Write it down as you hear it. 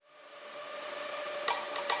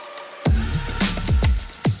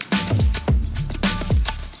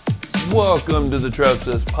Welcome to the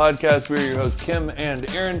Travsess Podcast. We're your hosts, Kim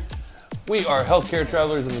and Aaron. We are healthcare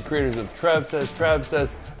travelers and the creators of Travsess.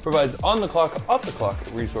 Travsess provides on-the-clock, off-the-clock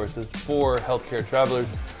resources for healthcare travelers.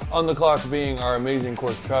 On the clock being our amazing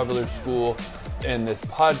course Traveler School in this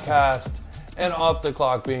podcast, and off the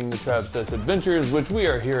clock being the Travsess Adventures, which we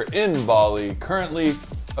are here in Bali, currently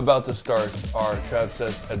about to start our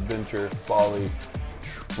Travsess Adventure Bali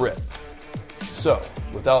trip. So,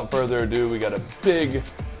 without further ado, we got a big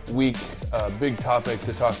week, big topic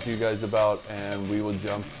to talk to you guys about, and we will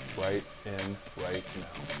jump right in right now.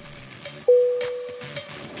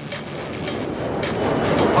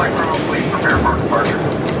 Flight crew, please prepare for departure.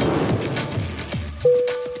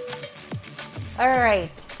 All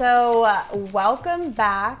right, so welcome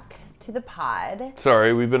back to the pod.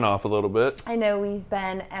 Sorry, we've been off a little bit. I know we've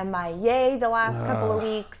been MIA the last couple of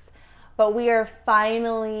weeks, but we are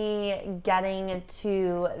finally getting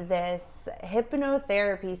to this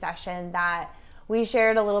hypnotherapy session that we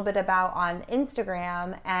shared a little bit about on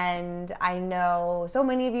Instagram, and I know so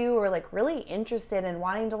many of you were like really interested in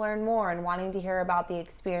wanting to learn more and wanting to hear about the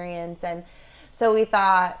experience, and so we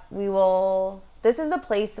thought this is the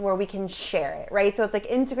place where we can share it, right? So it's like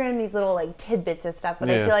Instagram, these little like tidbits of stuff, but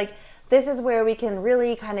I feel like this is where we can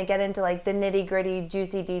really kind of get into like the nitty gritty,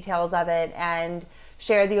 juicy details of it and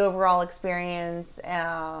share the overall experience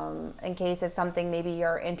in case it's something maybe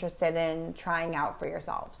you're interested in trying out for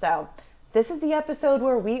yourself. So this is the episode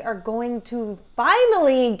where we are going to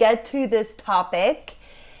finally get to this topic,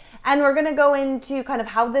 and we're going to go into kind of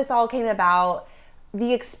how this all came about,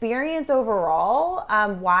 the experience overall,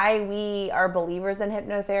 why we are believers in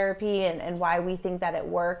hypnotherapy and why we think that it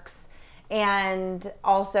works, and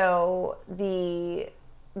also the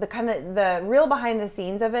kind of the real behind the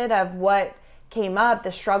scenes of it, of what came up,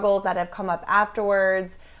 the struggles that have come up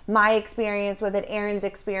afterwards, my experience with it, Aaron's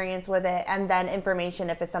experience with it, and then information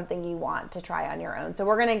if it's something you want to try on your own. So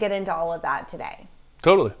we're going to get into all of that today.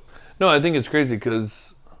 Totally. No, I think it's crazy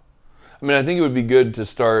because, I think it would be good to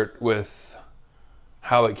start with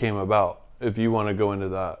how it came about, if you want to go into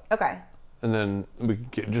that. Okay. And then we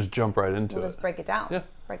can just jump right into it. We'll just break it down. Yeah.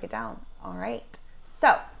 Break it down. All right.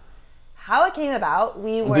 So, how it came about,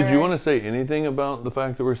 Did you want to say anything about the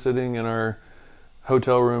fact that we're sitting in our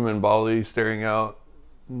hotel room in Bali, staring out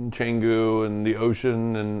Canggu and the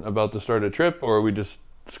ocean and about to start a trip, or are we just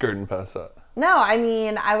skirting past that? No,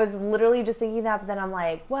 I was literally just thinking that, but then I'm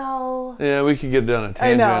like, well... Yeah, we could get down a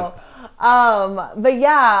tangent. I know. But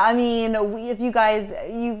yeah, if you guys,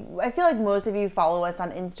 I feel like most of you follow us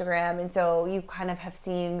on Instagram, and so you kind of have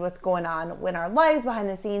seen what's going on in our lives behind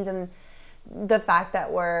the scenes, and the fact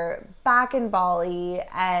that we're back in Bali,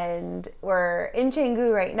 and we're in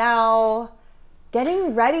Canggu right now,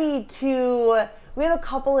 getting ready to... We have a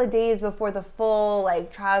couple of days before the full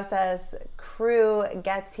Travsess crew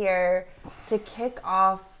gets here to kick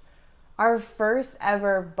off our first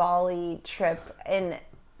ever Bali trip. And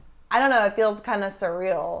I don't know, it feels kind of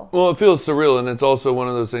surreal. Well, it feels surreal, and it's also one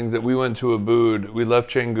of those things that we went to Ubud. We left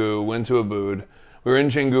Canggu, went to Ubud. We were in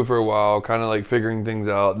Canggu for a while, kind of figuring things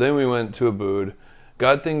out. Then we went to Ubud,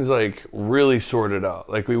 got things really sorted out.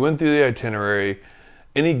 We went through the itinerary.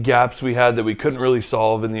 Any gaps we had that we couldn't really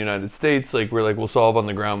solve in the United States, we'll solve on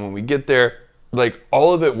the ground when we get there.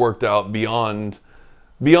 All of it worked out beyond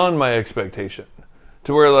my expectation.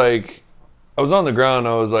 To where I was on the ground,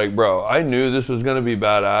 I was like, bro, I knew this was gonna be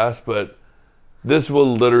badass, but this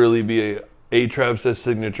will literally be a Travsess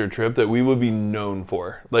signature trip that we would be known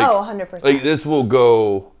for. 100%. This will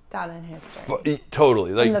go down in history.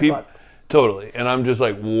 Totally. In the books. Totally. And I'm just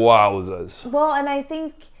wowzers. Well, and I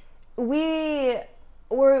think we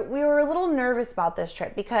were a little nervous about this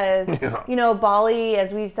trip because, Bali,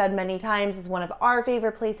 as we've said many times, is one of our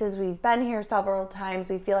favorite places. We've been here several times.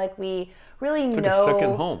 We feel like we really know a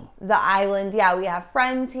second home. The island. Yeah, we have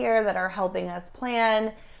friends here that are helping us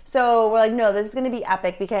plan. So we're like, no, this is going to be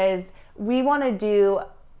epic because we want to do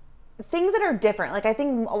things that are different. I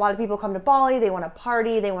think a lot of people come to Bali, they want to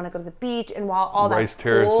party, they want to go to the beach, and while all rice that's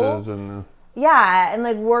terraces cool, and yeah,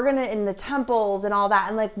 and we're gonna in the temples and all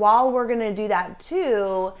that, and while we're gonna do that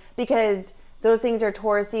too, because those things are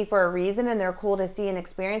touristy for a reason and they're cool to see and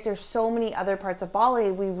experience, there's so many other parts of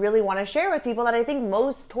Bali we really want to share with people that I think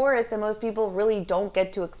most tourists and most people really don't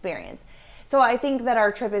get to experience. So I think that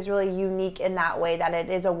our trip is really unique in that way, that it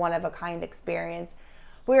is a one-of-a-kind experience.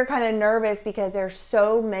 We were kind of nervous because there's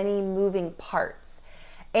so many moving parts,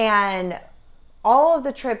 and all of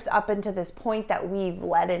the trips up until this point that we've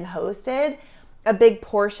led and hosted, a big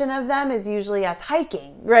portion of them is usually us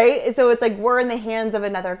hiking, right? So it's we're in the hands of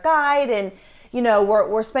another guide, and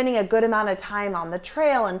we're spending a good amount of time on the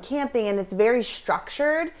trail and camping, and it's very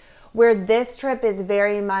structured. where this trip is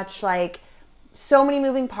very much like so many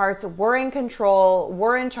moving parts. We're in control.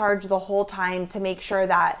 We're in charge the whole time to make sure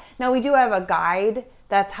that, now we do have a guide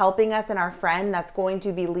that's helping us and our friend that's going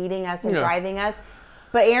to be leading us and driving us.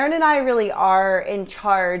 But Aaron and I really are in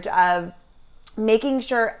charge of making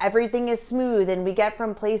sure everything is smooth and we get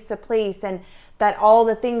from place to place and that all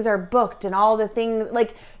the things are booked and all the things,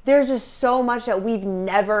 like there's just so much that we've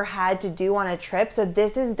never had to do on a trip. So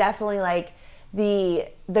this is definitely like the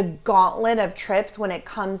gauntlet of trips when it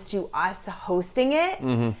comes to us hosting it.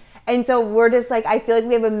 And so we're just like, I feel like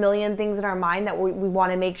we have a million things in our mind that we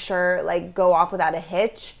want to make sure like go off without a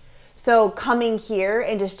hitch. So coming here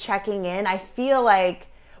and just checking in, I feel like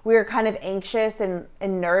we were kind of anxious and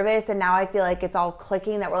nervous, and now I feel like it's all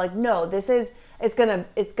clicking that we're like, no, it's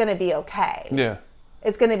gonna be okay. Yeah.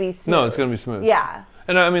 It's gonna be smooth. No, it's gonna be smooth. Yeah.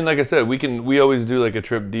 And I mean, like I said, we always do like a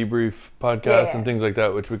trip debrief podcast and things like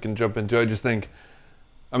that, which we can jump into. I just think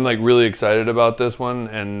I'm like really excited about this one,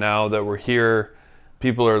 and now that we're here,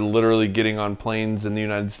 people are literally getting on planes in the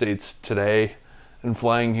United States today and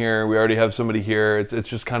flying here. We already have somebody here. It's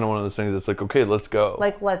just kind of one of those things that's like, okay, let's go.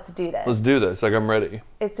 Like, let's do this. Let's do this. Like, I'm ready.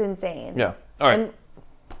 It's insane. Yeah. All right. And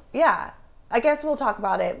yeah. I guess we'll talk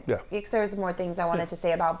about it. Yeah. Because there's more things I wanted to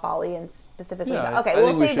say about Bali and specifically. Yeah, okay, I we'll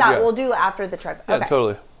think we save should, that. yeah. We'll do after the trip. Yeah, Okay.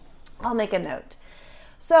 totally. I'll make a note.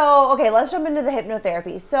 So, okay, let's jump into the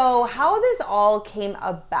hypnotherapy. So, how this all came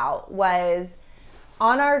about was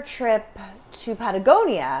on our trip to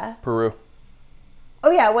Patagonia. Peru.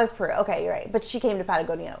 Oh, yeah, it was Peru. Okay, you're right. But she came to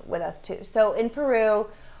Patagonia with us, too. So, in Peru,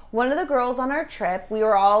 one of the girls on our trip, we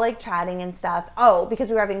were all, like, chatting and stuff. Oh, because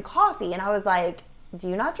we were having coffee. And I was like, do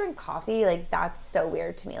you not drink coffee? Like, that's so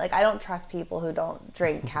weird to me. Like, I don't trust people who don't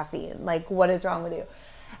drink caffeine. Like, what is wrong with you?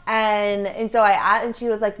 And so I asked, and she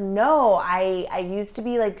was like, no, I used to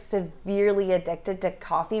be, like, severely addicted to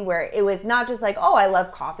coffee, where it was not just like, oh, I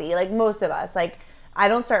love coffee. Like, most of us, like, I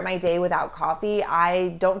don't start my day without coffee. I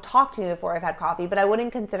don't talk to me before I've had coffee, but I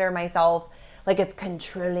wouldn't consider myself like it's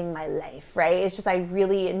controlling my life, right? It's just I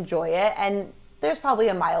really enjoy it, and there's probably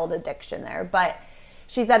a mild addiction there, but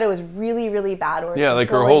she said it was really, really bad. Or yeah, like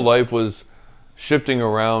her whole life was shifting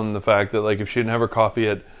around the fact that like if she didn't have her coffee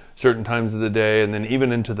at certain times of the day and then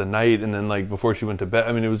even into the night and then like before she went to bed,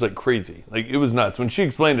 I mean, it was like crazy. Like it was nuts. When she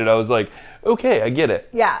explained it, I was like, okay, I get it.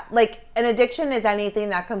 Yeah, like an addiction is anything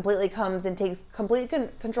that completely comes and takes complete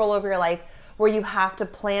control over your life, where you have to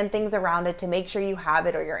plan things around it to make sure you have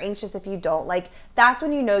it, or you're anxious if you don't. Like that's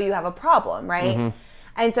when you know you have a problem, right? Mm-hmm.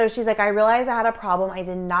 And so she's like, I realized I had a problem. I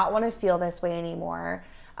did not want to feel this way anymore.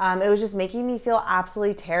 It was just making me feel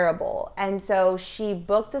absolutely terrible. And so she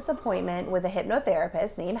booked this appointment with a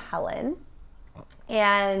hypnotherapist named Helen,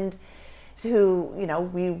 and who, you know,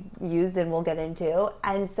 we used and we'll get into.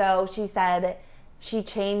 And so she said she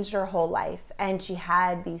changed her whole life, and she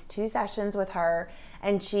had these 2 sessions with her,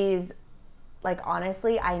 and she's like,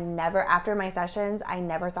 honestly, after my sessions, I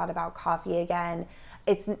never thought about coffee again.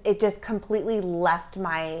 It just completely left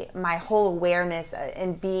my whole awareness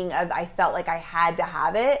and being of, I felt like I had to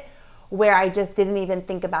have it, where I just didn't even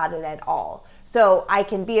think about it at all. So I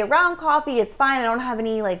can be around coffee, it's fine. I don't have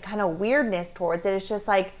any like kind of weirdness towards it. It's just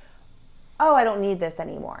like, oh, I don't need this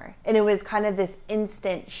anymore. And it was kind of this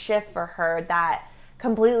instant shift for her that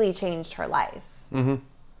completely changed her life. Mm-hmm.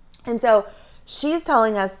 And so she's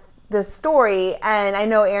telling us this story, and I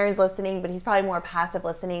know Aaron's listening, but he's probably more passive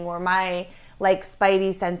listening, where my like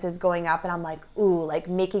spidey senses going up, and I'm like, ooh, like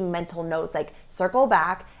making mental notes, like circle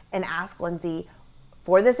back and ask Lindsay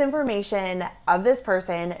for this information of this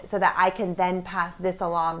person so that I can then pass this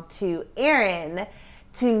along to Aaron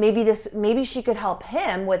to maybe she could help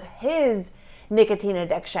him with his nicotine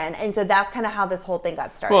addiction. And so that's kind of how this whole thing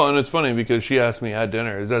got started. Well, and it's funny because she asked me at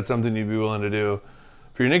dinner, is that something you'd be willing to do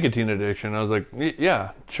for your nicotine addiction? I was like,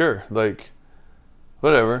 yeah, sure. Like,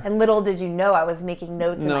 whatever. And little did you know I was making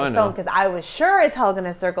notes in my phone, because I was sure as hell going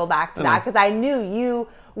to circle back to that, because I knew you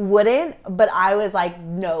wouldn't, but I was like,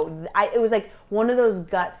 no. It was like one of those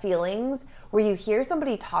gut feelings where you hear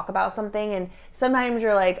somebody talk about something, and sometimes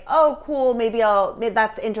you're like, oh, cool,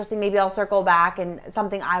 that's interesting, maybe I'll circle back and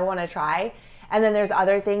something I want to try. And then there's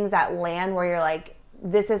other things that land where you're like,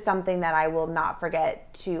 this is something that I will not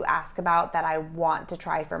forget to ask about, that I want to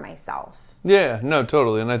try for myself. Yeah, no,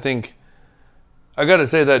 totally. And I think I got to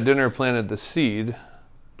say that dinner planted the seed,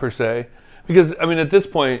 per se, because, I mean, at this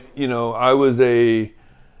point, you know,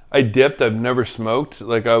 I dipped. I've never smoked.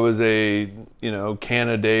 Like, I was a, you know, can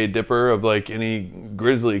a day dipper of like any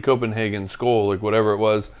Grizzly, Copenhagen, Skoal, like whatever it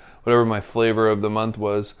was, whatever my flavor of the month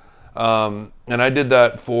was. And I did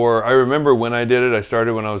that I remember when I did it, I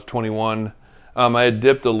started when I was 21. I had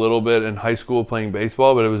dipped a little bit in high school playing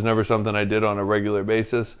baseball, but it was never something I did on a regular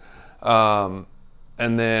basis. and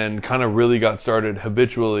then kind of really got started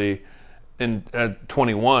habitually at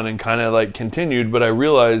 21 and kind of like continued. But I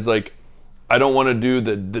realized like I don't want to do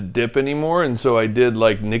the dip anymore, and so I did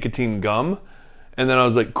like nicotine gum, and then I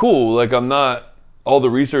was like, cool, like I'm not, all the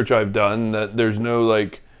research I've done that there's no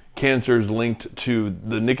like cancers linked to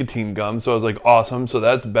the nicotine gum, so I was like, awesome, so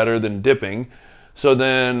that's better than dipping. So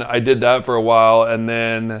then I did that for a while, and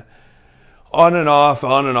then on and off,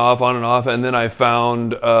 and then I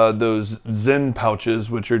found those Zen pouches,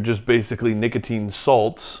 which are just basically nicotine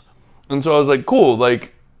salts. And so I was like, cool,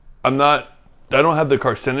 like I don't have the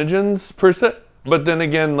carcinogens per se, but then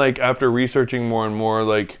again, like after researching more and more,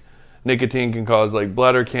 like nicotine can cause like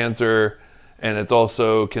bladder cancer, and it's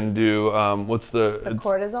also can do the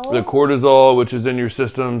cortisol? The cortisol, which is in your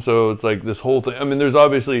system. So it's like this whole thing. I mean, there's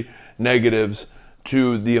obviously negatives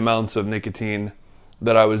to the amounts of nicotine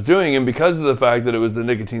that I was doing, and because of the fact that it was the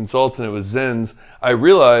nicotine salts and it was Zens, I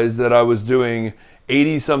realized that I was doing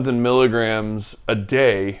 80 something milligrams a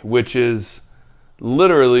day, which is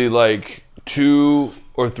literally like 2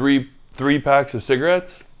 or 3 packs of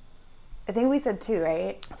cigarettes. I think we said 2,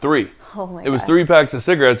 right? 3. Oh my God. It was 3 packs of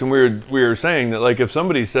cigarettes, and we were saying that like if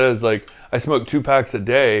somebody says like I smoke 2 packs a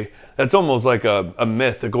day, that's almost like a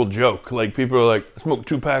mythical joke. Like people are like, smoke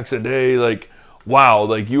 2 packs a day, like wow,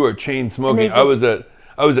 like you are chain smoking. I was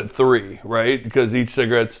at 3, right? Because each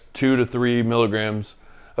cigarette's 2 to 3 milligrams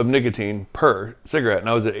of nicotine per cigarette, and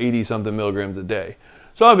I was at 80 something milligrams a day.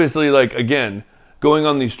 So obviously, like again, going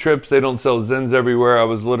on these trips, they don't sell Zens everywhere. I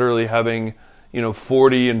was literally having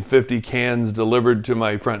 40 and 50 cans delivered to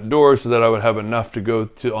my front door so that I would have enough to go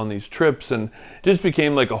to on these trips, and it just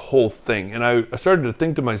became like a whole thing. And I started to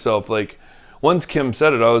think to myself, like, once Kim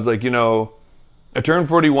said it, I was like, I turned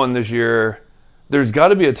 41 this year. There's got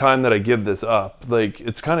to be a time that I give this up. Like,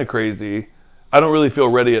 it's kind of crazy. I don't really feel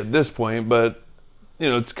ready at this point, but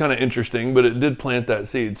it's kind of interesting, but it did plant that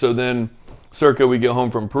seed. So then circa we get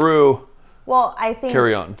home from Peru. Well, I think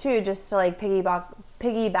carry on too, just to like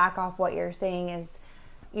piggyback off what you're saying is,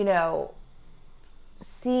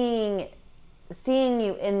 seeing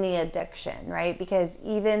you in the addiction, right? Because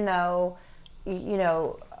even though,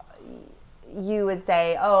 you would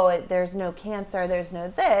say, oh, there's no cancer, there's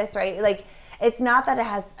no this, right? Like, it's not that it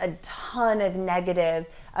has a ton of negative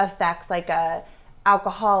effects like a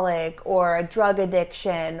alcoholic or a drug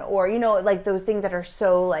addiction or, like those things that are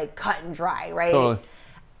so like cut and dry, right? Totally.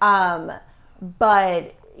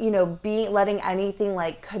 But letting anything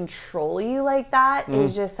like control you like that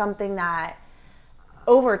is just something that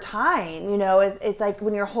over time, it's like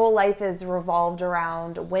when your whole life is revolved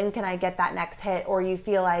around when can I get that next hit, or you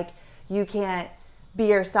feel like you can't be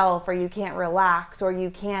yourself, or you can't relax, or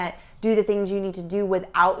you can't do the things you need to do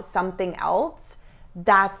without something else.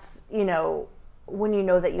 That's, when you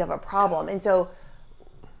know that you have a problem. And so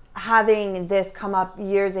having this come up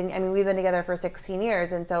years, and I mean, we've been together for 16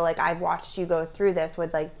 years. And so like, I've watched you go through this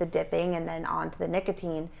with like the dipping and then onto the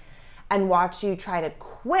nicotine, and watch you try to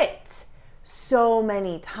quit so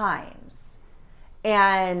many times.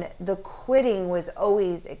 And the quitting was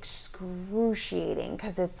always excruciating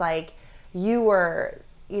because it's like you were,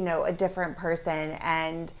 a different person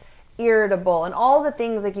and irritable and all the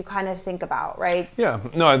things like you kind of think about, right? Yeah.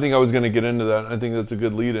 No, I think I was going to get into that. I think that's a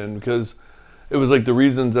good lead in, because it was like the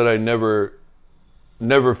reasons that I never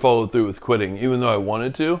followed through with quitting, even though I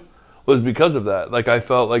wanted to, was because of that. Like I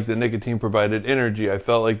felt like the nicotine provided energy. I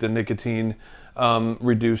felt like the nicotine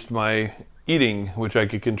reduced my eating, which I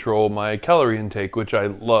could control my calorie intake, which I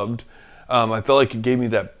loved. I felt like it gave me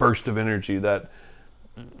that burst of energy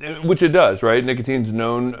which it does, right? Nicotine's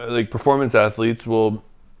known, like performance athletes will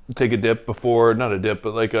take a dip before, not a dip,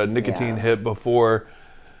 but like a nicotine hit before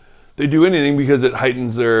they do anything, because it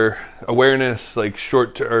heightens their awareness, like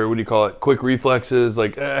quick reflexes.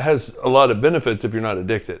 Like it has a lot of benefits if you're not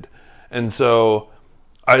addicted. And so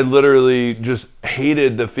I literally just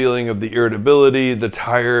hated the feeling of the irritability, the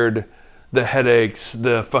tired, the headaches,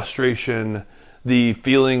 the frustration, the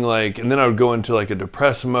feeling like, and then I would go into like a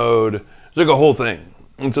depressed mode. It's like a whole thing.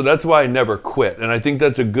 And so that's why I never quit. And I think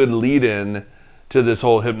that's a good lead in to this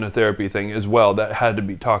whole hypnotherapy thing as well. That had to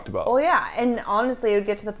be talked about. Oh yeah. And honestly, it would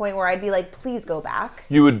get to the point where I'd be like, please go back.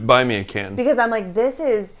 You would buy me a can. Because I'm like, this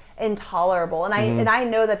is intolerable. And I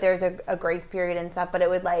know that there's a grace period and stuff, but it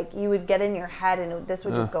would like, you would get in your head and this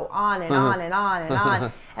would just go on and on and on and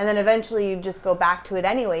on. And then eventually you just go back to it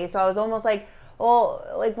anyway. So I was almost like, well,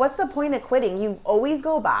 like what's the point of quitting? You always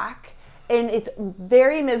go back. And it's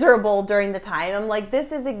very miserable during the time. I'm like,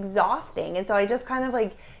 this is exhausting. And so I just kind of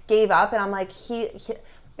like gave up, and I'm like,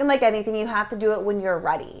 and like anything, you have to do it when you're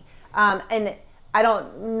ready. And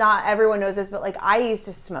not everyone knows this, but like I used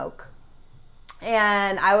to smoke.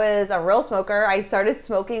 And I was a real smoker. I started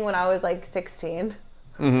smoking when I was like 16.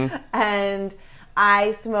 And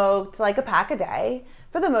I smoked like a pack a day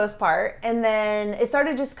for the most part. And then it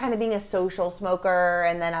started just kind of being a social smoker.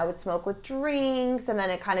 And then I would smoke with drinks. And then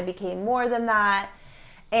it kind of became more than that.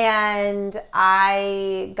 And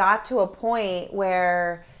I got to a point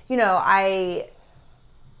where, you know, I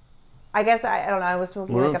guess, I don't know, I was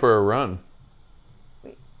smoking we went for a run.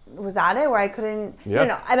 Was that it? Where I couldn't, yeah.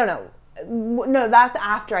 No, I don't know. No, that's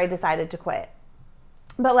after I decided to quit.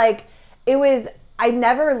 But like, it was, I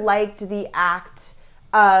never liked the act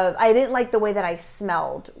of, I didn't like the way that I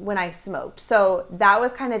smelled when I smoked. So that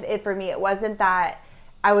was kind of it for me. It wasn't that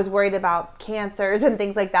I was worried about cancers and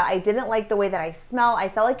things like that. I didn't like the way that I smell. I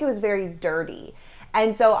felt like it was very dirty.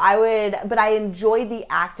 And so but I enjoyed the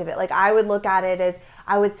act of it. Like I would look at it as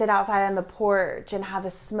I would sit outside on the porch and have a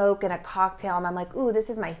smoke and a cocktail. And I'm like, ooh, this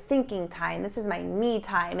is my thinking time. This is my me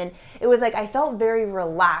time. And it was like, I felt very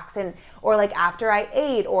relaxed. Or like after I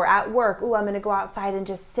ate or at work, ooh, I'm going to go outside and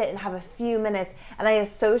just sit and have a few minutes. And I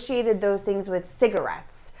associated those things with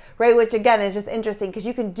cigarettes, right? Which again is just interesting because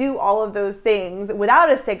you can do all of those things without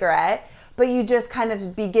a cigarette. But you just kind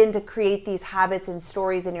of begin to create these habits and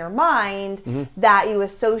stories in your mind that you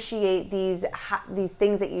associate these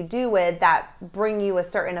things that you do with that bring you a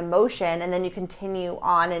certain emotion, and then you continue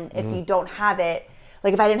on. And if you don't have it,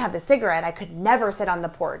 like if I didn't have the cigarette, I could never sit on the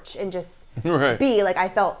porch and just be like, I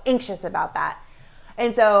felt anxious about that.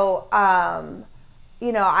 And so,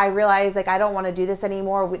 you know, I realized like I don't want to do this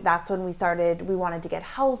anymore. That's when we wanted to get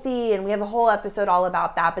healthy, and we have a whole episode all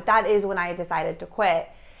about that. But that is when I decided to quit.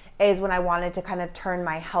 Is when I wanted to kind of turn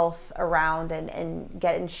my health around and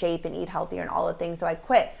get in shape and eat healthier and all the things. So I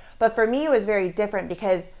quit. But for me, it was very different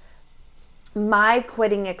because my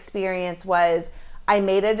quitting experience was I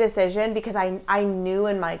made a decision because I knew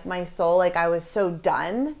in my soul, like I was so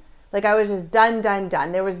done. Like I was just done.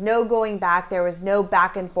 There was no going back. There was no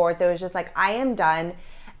back and forth. It was just like, I am done.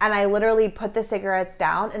 And I literally put the cigarettes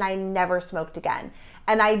down and I never smoked again.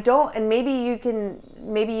 And maybe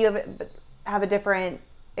you have a different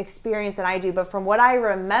experience than I do, but from what I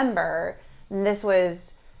remember, and this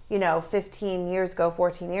was, 15 years ago,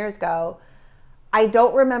 14 years ago, I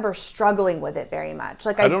don't remember struggling with it very much.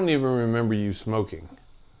 Like I don't even remember you smoking.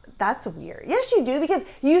 That's weird. Yes, you do, because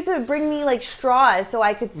you used to bring me like straws so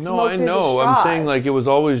I could smoke through the straws. I'm saying like it was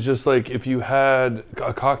always just like if you had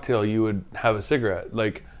a cocktail, you would have a cigarette.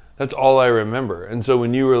 Like that's all I remember. And so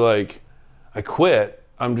when you were like, I quit,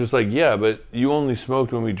 I'm just like, yeah, but you only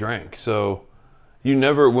smoked when we drank. So you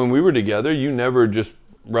never, when we were together, you never just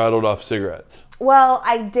rattled off cigarettes. Well,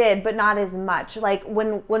 I did, but not as much. Like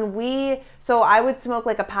so I would smoke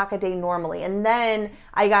like a pack a day normally. And then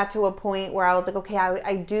I got to a point where I was like, okay,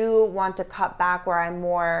 I do want to cut back where I'm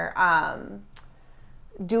more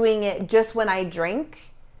doing it just when I drink.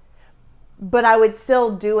 But I would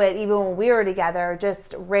still do it even when we were together,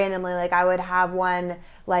 just randomly. Like I would have one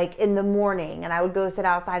like in the morning, and I would go sit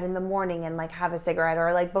outside in the morning and like have a cigarette,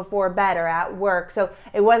 or like before bed or at work. So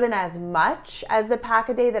it wasn't as much as the pack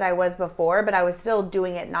a day that I was before, but I was still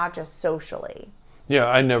doing it not just socially. Yeah,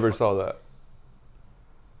 I never saw that.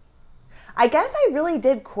 I guess I really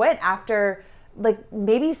did quit after like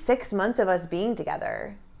maybe 6 months of us being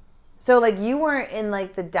together. So like you weren't in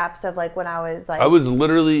like the depths of like when I was like. I was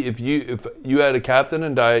literally, if you had a captain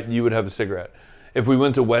and diet, you would have a cigarette. If we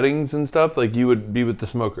went to weddings and stuff, like you would be with the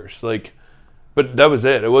smokers. Like, but that was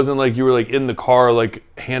it. It wasn't like you were like in the car, like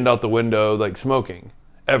hand out the window, like smoking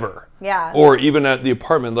ever. Yeah. Or even at the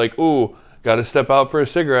apartment, like, ooh, got to step out for a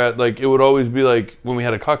cigarette. Like it would always be like when we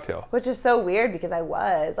had a cocktail. Which is so weird because I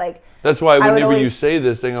was like. That's why whenever you say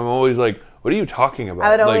this thing, I'm always like, what are you talking about? I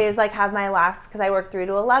would always like have my last, because I worked 3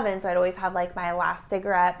 to 11, so I'd always have like my last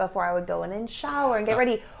cigarette before I would go in and shower and get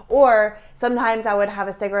ready. Or sometimes I would have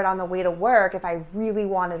a cigarette on the way to work if I really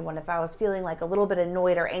wanted one. If I was feeling like a little bit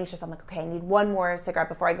annoyed or anxious, I'm like, okay, I need one more cigarette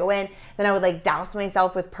before I go in. Then I would like douse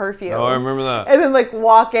myself with perfume. Oh, I remember that. And then like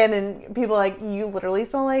walk in and people like, you literally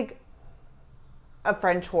smell like a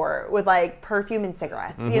French whore with like perfume and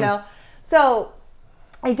cigarettes, So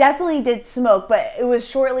I definitely did smoke, but it was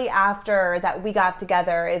shortly after that we got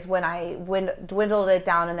together is when I dwindled it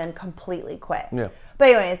down and then completely quit. Yeah. But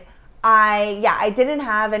anyways, I didn't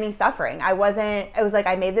have any suffering. It was like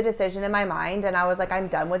I made the decision in my mind and I was like, I'm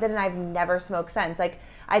done with it, and I've never smoked since. Like,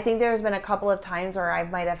 I think there's been a couple of times where I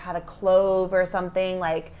might have had a clove or something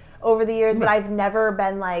like over the years, but I've never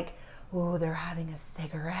been like, oh, they're having a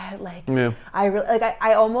cigarette. Like, yeah.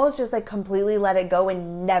 I almost just like completely let it go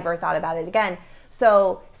and never thought about it again.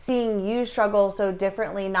 So seeing you struggle so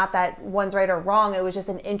differently, not that one's right or wrong, it was just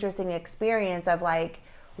an interesting experience of like,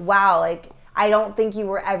 wow, like I don't think you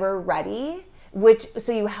were ever ready.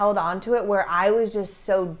 So you held on to it, where I was just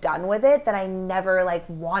so done with it that I never like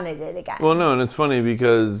wanted it again. Well, no, and it's funny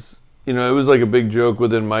because, you know, it was like a big joke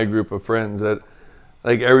within my group of friends that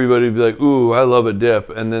like everybody would be like, ooh, I love a dip.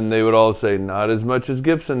 And then they would all say, not as much as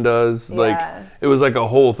Gibson does. Yeah. Like, it was like a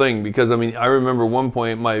whole thing because, I mean, I remember one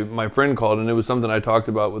point my friend called, and it was something I talked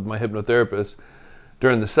about with my hypnotherapist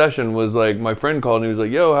during the session, was like, my friend called and he was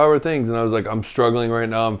like, yo, how are things? And I was like, I'm struggling right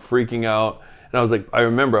now. I'm freaking out. And I was like, I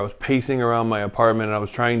remember I was pacing around my apartment and I was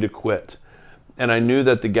trying to quit. And I knew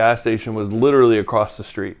that the gas station was literally across the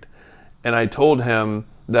street. And I told him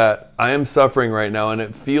that I am suffering right now and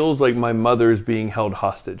it feels like my mother is being held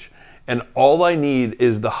hostage. And all I need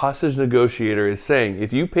is the hostage negotiator is saying,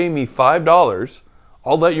 if you pay me $5,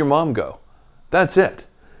 I'll let your mom go. That's it.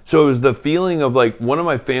 So it was the feeling of like one of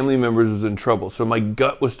my family members was in trouble. So my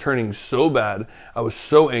gut was turning so bad. I was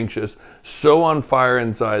so anxious, so on fire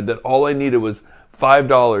inside that all I needed was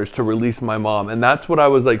 $5 to release my mom. And that's what I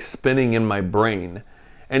was like spinning in my brain.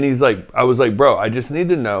 And I was like, bro, I just need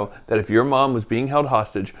to know that if your mom was being held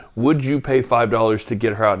hostage, would you pay $5 to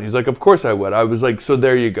get her out? And he's like, of course I would. I was like, so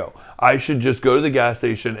there you go. I should just go to the gas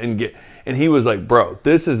station and he was like, bro,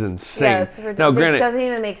 this is insane. Yeah, it's ridiculous. Now, granted, it doesn't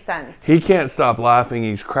even make sense. He can't stop laughing.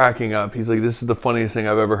 He's cracking up. He's like, this is the funniest thing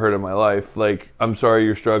I've ever heard in my life. Like, I'm sorry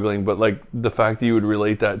you're struggling, but like the fact that you would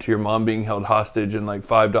relate that to your mom being held hostage and like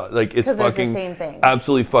 $5, like it's fucking the same thing.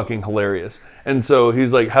 Absolutely fucking hilarious. And so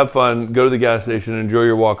he's like, have fun, go to the gas station, enjoy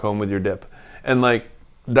your walk home with your dip. And like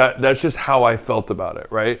that's just how I felt about it,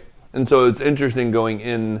 right? And so it's interesting going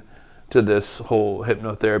in to this whole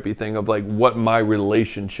hypnotherapy thing of like what my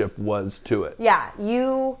relationship was to it. Yeah,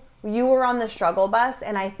 you were on the struggle bus,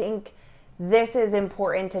 and I think this is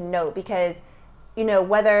important to note because, you know,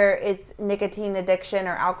 whether it's nicotine addiction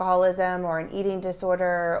or alcoholism or an eating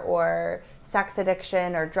disorder or sex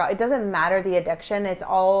addiction or drug, it doesn't matter the addiction, it's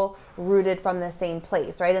all rooted from the same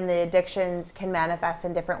place, right? And the addictions can manifest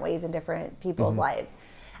in different ways in different people's lives.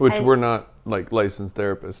 Which we're not like licensed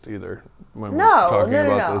therapists either when No, we're talking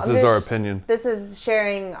no, about this. This is our opinion. This is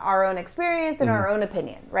sharing our own experience and our own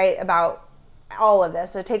opinion, right? About all of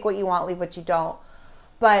this. So take what you want, leave what you don't.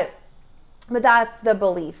 But that's the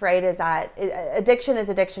belief, right? Is that addiction is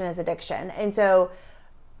addiction is addiction. And so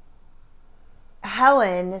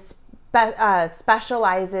Helen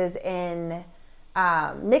specializes in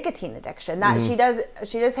nicotine addiction. That she does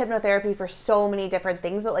hypnotherapy for so many different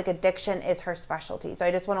things, but like addiction is her specialty. So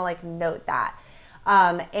I just want to like note that.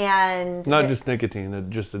 And not just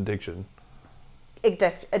nicotine, just addiction.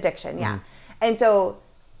 Addiction, yeah. And so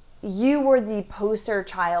you were the poster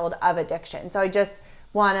child of addiction. So I just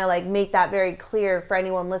want to like make that very clear for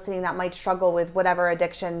anyone listening that might struggle with whatever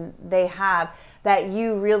addiction they have, that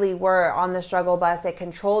you really were on the struggle bus. It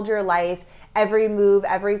controlled your life. Every move,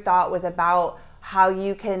 every thought was about how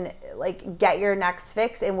you can like get your next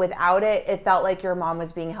fix, and without it, it felt like your mom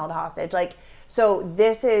was being held hostage. Like, so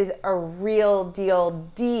this is a real deal,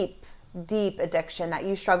 deep addiction that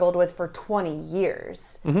you struggled with for 20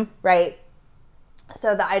 years, right?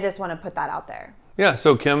 So I just want to put that out there. Yeah,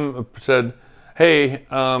 so Kim said, hey,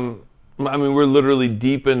 I mean, we're literally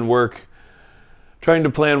deep in work, trying to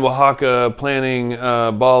plan Oaxaca, planning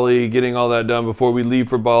Bali, getting all that done before we leave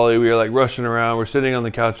for Bali. We are like rushing around. We're sitting on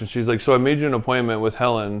the couch, and she's like, so I made you an appointment with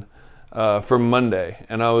Helen for Monday.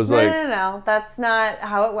 And I was like... No. That's not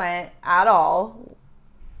how it went at all.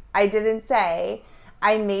 I didn't say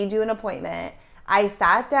I made you an appointment. I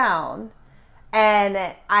sat down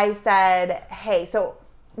and I said, hey, so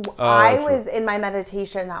I was in my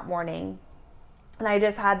meditation that morning, and I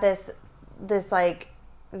just had this like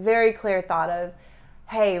very clear thought of,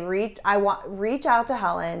 hey, reach out to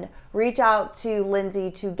Helen, reach out to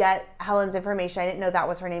Lindsay to get Helen's information. I didn't know that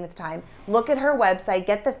was her name at the time. Look at her website,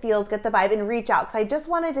 get the feels, get the vibe, and reach out. Because I just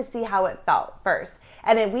wanted to see how it felt first.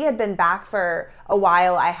 And then we had been back for a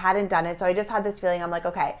while. I hadn't done it. So I just had this feeling. I'm like,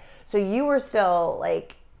 okay, so you were still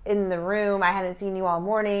like in the room. I hadn't seen you all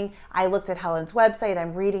morning. I looked at Helen's website.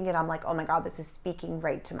 I'm reading it. I'm like, oh my God, this is speaking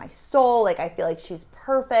right to my soul. Like, I feel like she's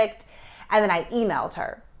perfect. And then I emailed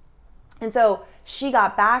her. And so she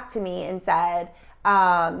got back to me and said,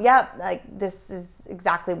 yep, like this is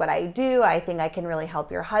exactly what I do. I think I can really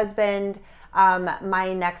help your husband.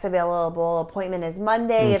 My next available appointment is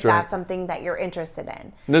Monday, if that's something that you're interested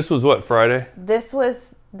in. This was what, Friday? This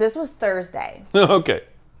was Thursday. Okay.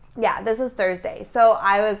 Yeah, this was Thursday. So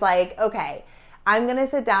I was like, okay, I'm going to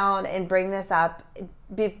sit down and bring this up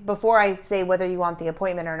before I say whether you want the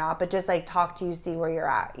appointment or not, but just like talk to you, see where you're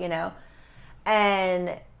at, you know?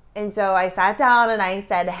 And so I sat down and I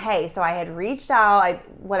said, hey, so I had reached out,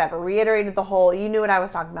 reiterated you knew what I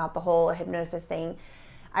was talking about, the whole hypnosis thing.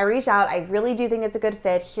 I reached out. I really do think it's a good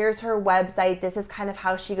fit. Here's her website. This is kind of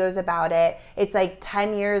how she goes about it. It's like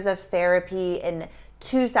 10 years of therapy in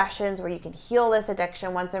 2 sessions where you can heal this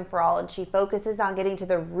addiction once and for all. And she focuses on getting to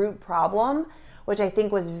the root problem, which I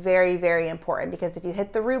think was very, very important, because if you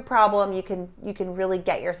hit the root problem, you can really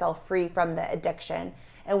get yourself free from the addiction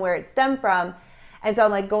and where it stemmed from. And so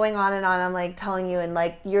I'm like going on and on. I'm like telling you, and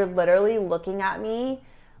like you're literally looking at me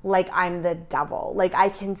like I'm the devil. Like I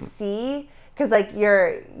can see, because like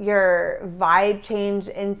your vibe changed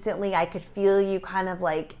instantly. I could feel you kind of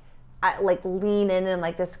like lean in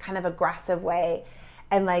like this kind of aggressive way,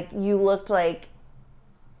 and like you looked like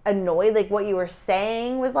annoyed. Like what you were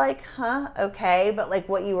saying was like, huh, okay, but like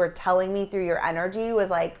what you were telling me through your energy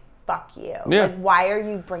was like, fuck you. Yeah. Like, why are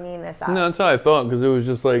you bringing this up? No, that's how I felt, because it was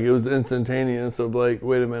just like, it was instantaneous of like,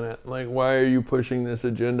 wait a minute, like, why are you pushing this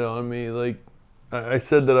agenda on me? Like, I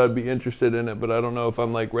said that I'd be interested in it, but I don't know if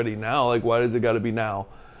I'm like ready now. Like, why does it got to be now?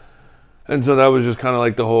 And so that was just kind of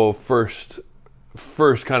like the whole first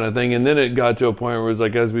kind of thing. And then it got to a point where it was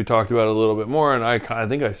like, as we talked about it a little bit more, and I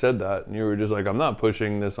think I said that, and you were just like, I'm not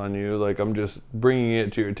pushing this on you. Like, I'm just bringing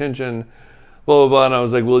it to your attention. Blah, blah, blah. And I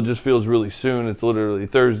was like, well, it just feels really soon. It's literally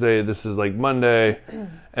Thursday. This is like Monday.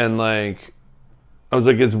 And like, I was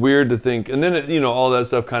like, it's weird to think. And then, all that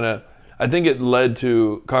stuff kind of, I think it led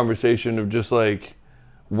to conversation of just like,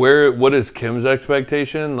 what is Kim's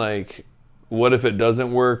expectation? Like, what if it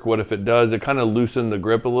doesn't work? What if it does? It kind of loosened the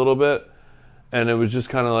grip a little bit. And it was just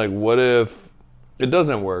kind of like, what if it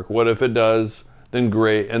doesn't work? What if it does? Then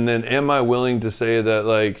great. And then am I willing to say that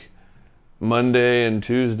like, Monday and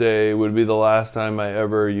Tuesday would be the last time I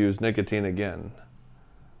ever use nicotine again?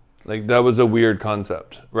 Like, that was a weird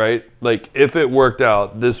concept, right? Like, if it worked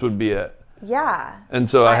out, this would be it. Yeah. And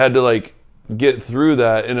so I had to like get through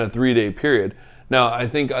that in a 3-day period. Now, I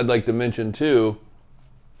think I'd like to mention too,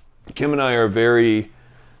 Kim and I are very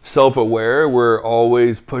self-aware. We're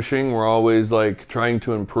always pushing. We're always like trying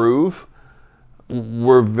to improve.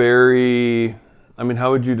 We're very... I mean,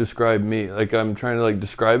 how would you describe me? Like, I'm trying to like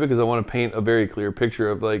describe it because I want to paint a very clear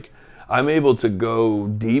picture of like, I'm able to go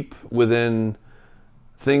deep within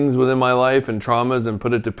things within my life and traumas and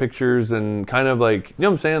put it to pictures and kind of like, you know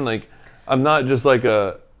what I'm saying? Like, I'm not just like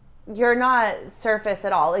you're not surface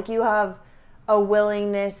at all. Like, you have a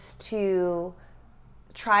willingness to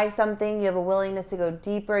try something. You have a willingness to go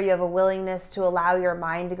deeper. You have a willingness to allow your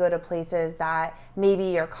mind to go to places that maybe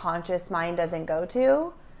your conscious mind doesn't go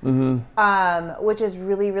to. Mm-hmm. Which is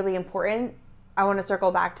really, really important. I want to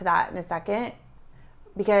circle back to that in a second,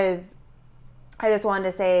 because I just wanted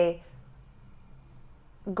to say,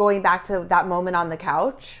 going back to that moment on the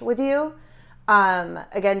couch with you,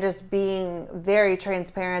 again, just being very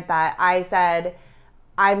transparent that I said,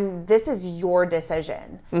 this is your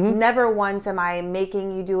decision. Mm-hmm. Never once am I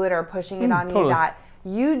making you do it or pushing it on you. That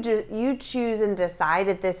you choose and decide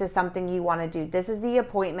if this is something you want to do. This is the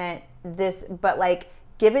appointment. But like,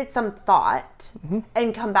 give it some thought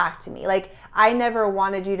and come back to me. Like, I never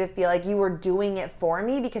wanted you to feel like you were doing it for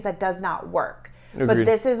me, because that does not work. Agreed. But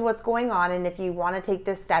this is what's going on, and if you want to take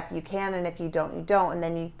this step, you can, and if you don't, you don't. And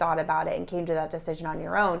then you thought about it and came to that decision on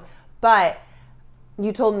your own. But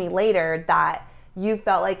you told me later that you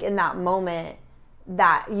felt like in that moment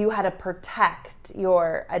that you had to protect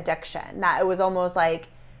your addiction, that it was almost like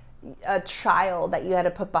a child that you had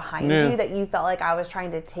to put behind you, that you felt like I was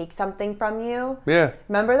trying to take something from you. Yeah.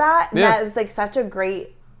 Remember that? Yeah. That was like such a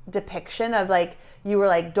great depiction of like, you were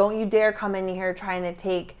like, don't you dare come in here trying to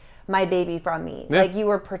take my baby from me. Yeah. Like, you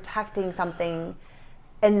were protecting something.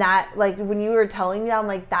 And that, like, when you were telling me that, I'm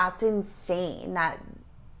like, that's insane.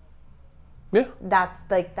 That's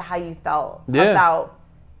like how you felt about.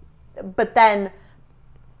 But then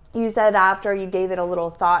you said after you gave it a little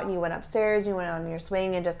thought and you went upstairs, you went on your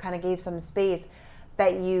swing and just kind of gave some space,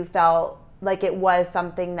 that you felt like it was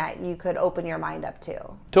something that you could open your mind up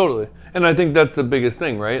to. Totally. And I think that's the biggest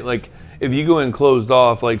thing, right? Like, if you go in closed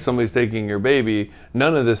off, like somebody's taking your baby,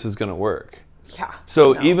 none of this is going to work. Yeah.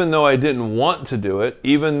 So even though I didn't want to do it,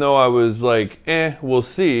 even though I was like, we'll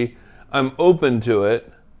see, I'm open to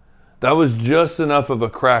it. That was just enough of a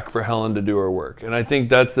crack for Helen to do her work. And I think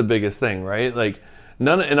that's the biggest thing, right? Like,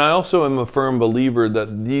 and I also am a firm believer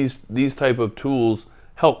that these type of tools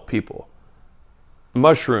help people.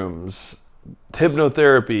 Mushrooms,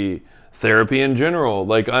 hypnotherapy, therapy in general.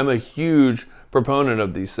 Like, I'm a huge proponent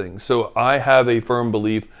of these things. So I have a firm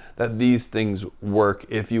belief that these things work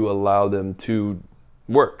if you allow them to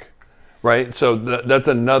work, right? So that's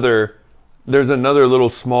there's another little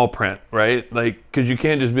small print, right? Like, because you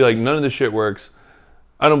can't just be like, none of this shit works.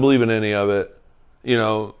 I don't believe in any of it,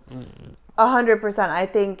 100%. I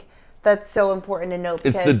think That's so important to note.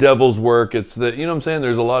 It's the devil's work. It's the, you know what I'm saying?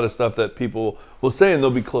 There's a lot of stuff that people will say and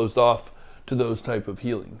they'll be closed off to those type of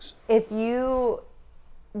healings.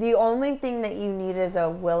 The only thing that you need is a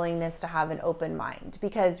willingness to have an open mind,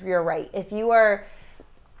 because you're right.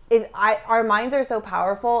 Our minds are so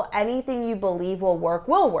powerful, anything you believe will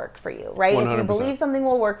work for you, right? 100%. If you believe something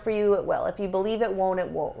will work for you, it will. If you believe it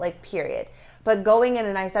won't, like, period. But going in,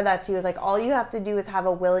 and I said that to you, is like, all you have to do is have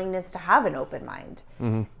a willingness to have an open mind.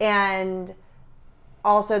 Mm-hmm. And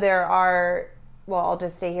also I'll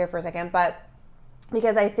just stay here for a second, but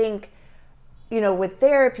because I think, with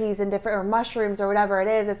therapies and different, or mushrooms or whatever it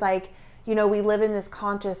is, it's like, we live in this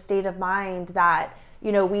conscious state of mind that,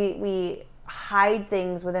 we hide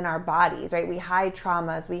things within our bodies, right? We hide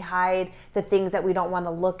traumas, we hide the things that we don't want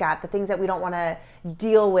to look at, the things that we don't want to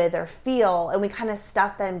deal with or feel, and we kind of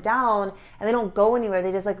stuff them down, and they don't go anywhere.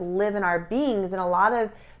 They just like live in our beings. And a lot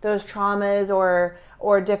of those traumas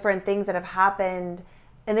or different things that have happened,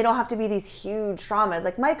 and they don't have to be these huge traumas,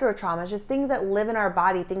 like micro traumas, just things that live in our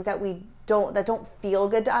body, things that don't feel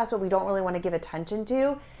good to us, but we don't really want to give attention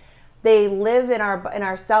to. They live in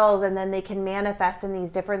our cells, and then they can manifest in these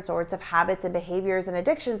different sorts of habits and behaviors and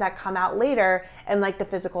addictions that come out later in like the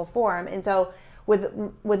physical form. And so with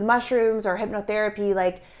mushrooms or hypnotherapy,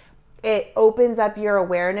 like, it opens up your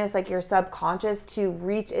awareness, like your subconscious, to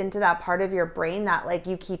reach into that part of your brain that like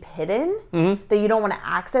you keep hidden, mm-hmm. that you don't want to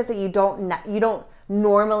access, that you don't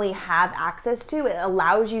normally have access to. It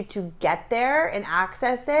allows you to get there and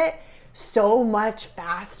access it so much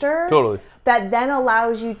faster. Totally. That then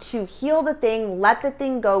allows you to heal the thing, let the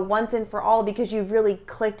thing go once and for all, because you've really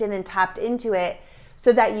clicked in and tapped into it,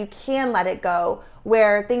 so that you can let it go.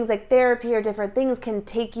 Where things like therapy or different things can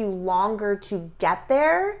take you longer to get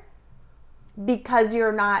there, because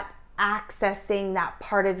you're not accessing that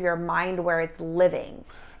part of your mind where it's living.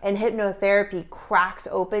 And hypnotherapy cracks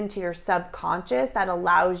open to your subconscious that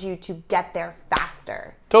allows you to get there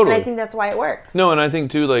faster. Totally. And I think that's why it works. No, and I think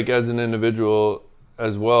too, like, as an individual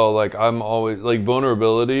as well, like, I'm always, like,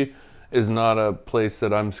 vulnerability is not a place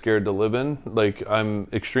that I'm scared to live in. Like, I'm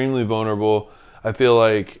extremely vulnerable. I feel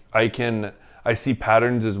like I see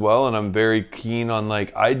patterns as well, and I'm very keen on,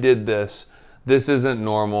 like, I did this. This isn't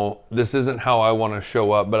normal. This isn't how I want to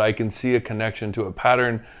show up, but I can see a connection to a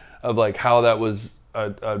pattern of, like, how that was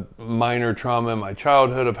a minor trauma in my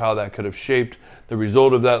childhood, of how that could have shaped the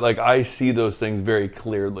result of that. Like, I see those things very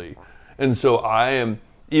clearly. And so I am,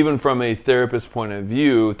 even from a therapist point of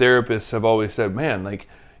view, therapists have always said, man, like,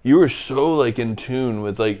 you are so, like, in tune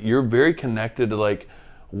with, like, you're very connected to, like,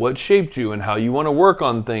 what shaped you and how you want to work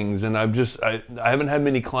on things. And I haven't had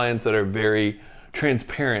many clients that are very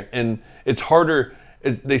transparent, and it's harder.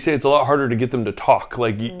 They say it's a lot harder to get them to talk.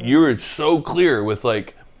 Like, you're so clear with,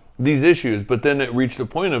 like, these issues, but then it reached a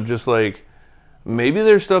point of just like, maybe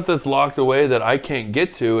there's stuff that's locked away that I can't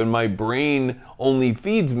get to, and my brain only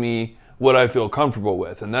feeds me what I feel comfortable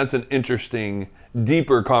with. And that's an interesting,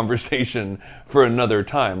 deeper conversation for another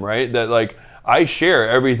time, right? That, like, I share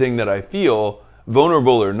everything that I feel,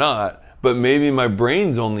 vulnerable or not, but maybe my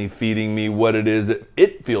brain's only feeding me what it is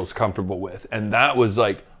it feels comfortable with. And that was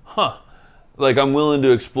like, like, I'm willing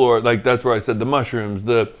to explore. Like, that's where I said the mushrooms,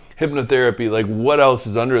 the hypnotherapy, like, what else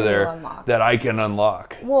is under there that I can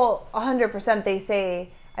unlock? Well, 100%. They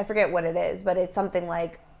say, I forget what it is, but it's something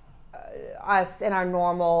like us in our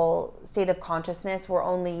normal state of consciousness, we're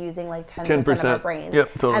only using like 10% of our brains.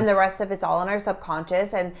 Yep, totally. And the rest of it's all in our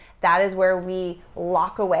subconscious. And that is where we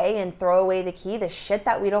lock away and throw away the key, the shit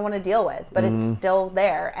that we don't want to deal with, but it's still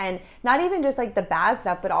there. And not even just like the bad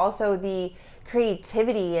stuff, but also the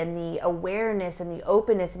creativity and the awareness and the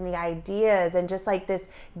openness and the ideas, and just like this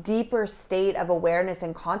deeper state of awareness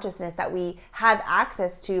and consciousness that we have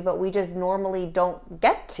access to, but we just normally don't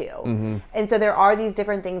get to. Mm-hmm. And so there are these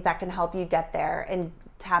different things that can help you get there and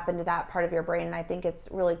tap into that part of your brain. And I think it's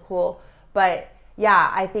really cool. But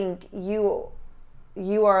yeah, I think you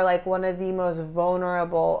are like one of the most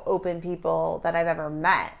vulnerable, open people that I've ever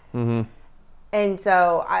met. Mm-hmm. And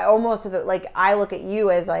so I almost like, I look at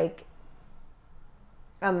you as like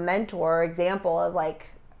a mentor example of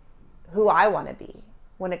like who I want to be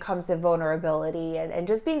when it comes to vulnerability and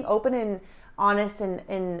just being open and honest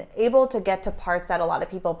and able to get to parts that a lot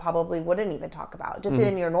of people probably wouldn't even talk about just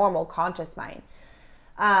in your normal conscious mind.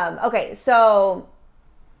 Okay. So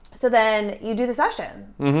then you do the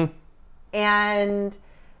session and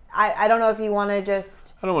I don't know if you want to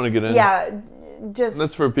just, I don't want to get in. Yeah. Just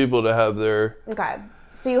that's for people to have their, okay.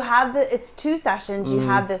 So you have it's 2 sessions, you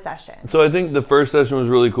have this session. So I think the first session was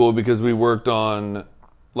really cool because we worked on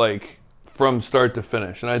like from start to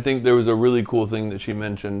finish. And I think there was a really cool thing that she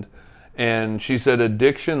mentioned And she said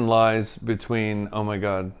addiction lies between, oh my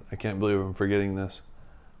God, I can't believe I'm forgetting this.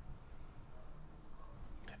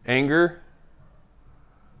 Anger.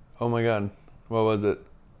 Oh my God, what was it?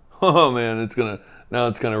 Oh man, now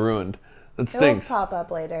it's kind of ruined. That stinks. It'll pop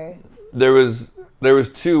up later. There was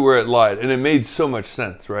two where it lied, and it made so much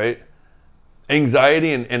sense, right?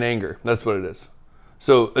 Anxiety and anger. That's what it is.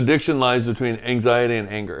 So addiction lies between anxiety and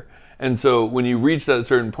anger. And so when you reach that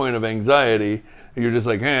certain point of anxiety, you're just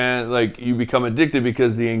like, like you become addicted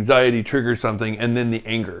because the anxiety triggers something, and then the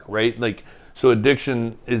anger, right? Like, so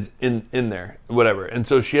addiction is in there, whatever. And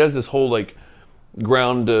so she has this whole like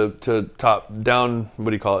ground to top down, what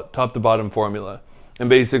do you call it? Top to bottom formula. And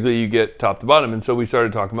basically you get top to bottom. And so we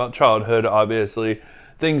started talking about childhood, obviously.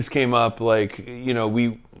 Things came up like, you know,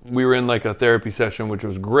 we were in like a therapy session, which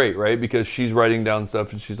was great, right? Because she's writing down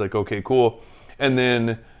stuff and she's like, okay, cool. And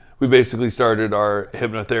then we basically started our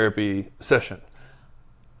hypnotherapy session.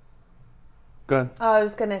 Go ahead. I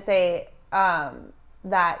was going to say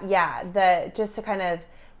just to kind of,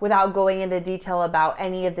 without going into detail about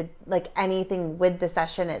any of the, like anything with the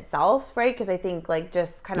session itself, right? Because I think like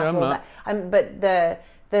just kind of hold that. But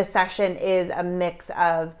the session is a mix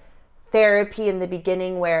of therapy in the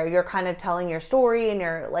beginning where you're kind of telling your story and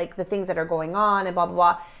you're like the things that are going on and blah, blah,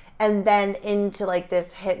 blah. And then into like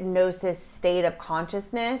this hypnosis state of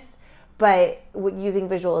consciousness, but using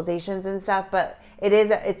visualizations and stuff. But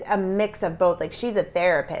it's a mix of both. Like she's a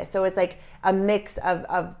therapist, so it's like a mix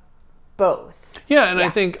of both. Yeah, and I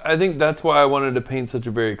think that's why I wanted to paint such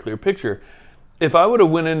a very clear picture. If I would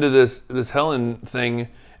have went into this Helen thing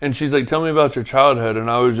and she's like, "Tell me about your childhood,"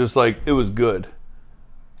 and I was just like, "It was good."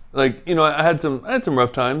 Like, you know, I had some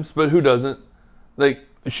rough times, but who doesn't? Like,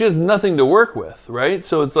 she has nothing to work with, right?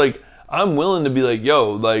 So it's like I'm willing to be like,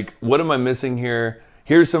 "Yo, like, what am I missing here?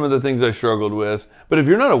 Here's some of the things I struggled with." But if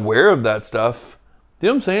you're not aware of that stuff, you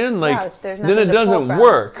know what I'm saying? Like, then it doesn't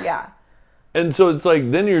work. Yeah. And so it's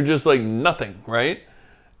like, then you're just like nothing, right?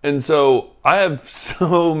 And so I have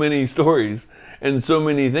so many stories and so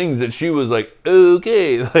many things that she was like,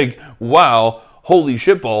 okay, like, wow, holy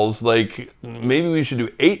shitballs. Like, maybe we should do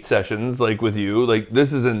 8 sessions, like with you. Like,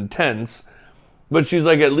 this is intense. But she's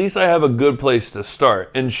like, at least I have a good place to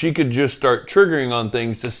start. And she could just start triggering on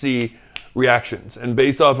things to see reactions. And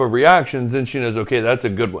based off of reactions, then she knows, okay, that's a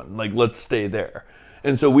good one. Like, let's stay there.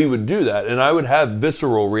 And so we would do that. And I would have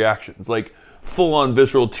visceral reactions, like full-on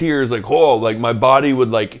visceral tears, like, oh, like my body would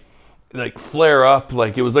like flare up.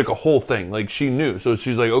 Like it was like a whole thing. Like she knew. So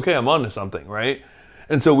she's like, okay, I'm onto something, right?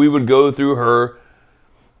 And so we would go through her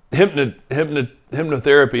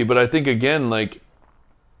hypnotherapy. But I think, again, like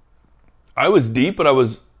I was deep, but I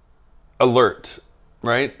was alert,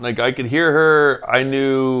 right? Like I could hear her. I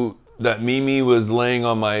knew that Mimi was laying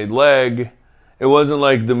on my leg. It wasn't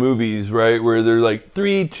like the movies, right, where they're like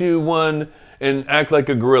 3, 2, 1 and act like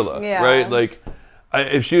a gorilla, right? Like,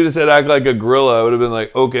 if she would have said act like a gorilla, I would have been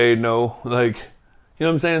like, okay, no, like, you know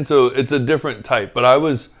what I'm saying? So it's a different type. But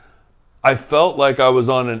I felt like I was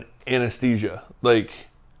on an anesthesia, like,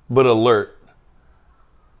 but alert.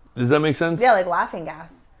 Does that make sense? Yeah, like laughing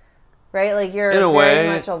gas, right? Like you're in a very way,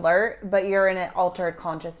 much alert, but you're in an altered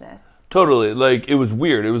consciousness. Totally. Like, it was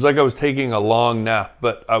weird. It was like I was taking a long nap,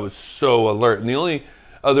 but I was so alert. And the only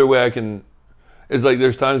other way I can is like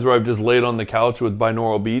there's times where I've just laid on the couch with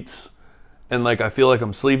binaural beats and like I feel like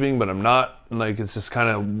I'm sleeping, but I'm not. And like it's this kind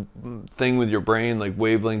of thing with your brain, like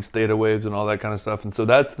wavelengths, theta waves, and all that kind of stuff. And so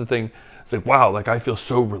that's the thing. It's like, wow, like I feel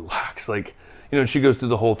so relaxed. Like, you know, she goes through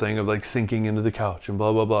the whole thing of like sinking into the couch and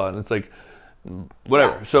blah, blah, blah. And it's like,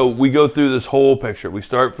 whatever. Yeah. So we go through this whole picture. We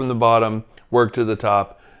start from the bottom, work to the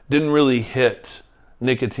top. Didn't really hit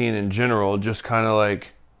nicotine in general, just kind of like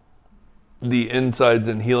the insides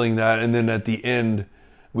and healing that. And then at the end,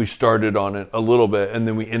 we started on it a little bit and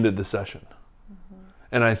then we ended the session. Mm-hmm.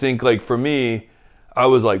 And I think like for me, I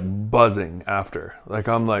was like buzzing after. Like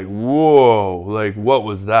I'm like, whoa, like what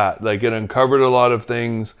was that? Like it uncovered a lot of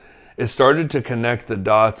things. It started to connect the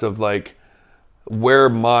dots of like where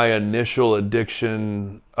my initial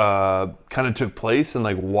addiction kind of took place and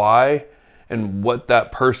like why and what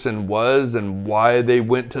that person was and why they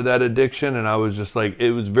went to that addiction. And I was just like,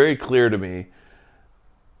 it was very clear to me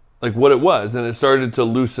like what it was. And it started to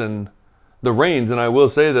loosen the reins. And I will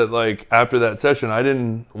say that like after that session, I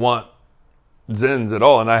didn't want Zens at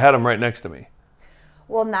all. And I had them right next to me.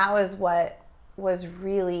 Well, and that was what was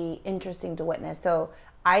really interesting to witness. So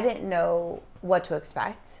I didn't know what to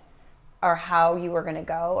expect or how you were going to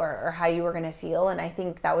go or how you were going to feel. And I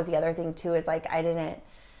think that was the other thing too, is like,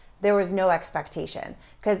 there was no expectation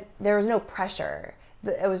because there was no pressure.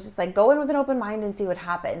 it was just like, go in with an open mind and see what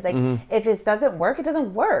happens. Like, if this doesn't work, it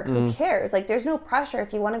doesn't work. Who cares? Like, there's no pressure.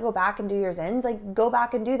 If you want to go back and do your Zins, like, go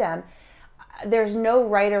back and do them. There's no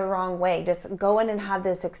right or wrong way. Just go in and have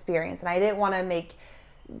this experience. And I didn't want to make,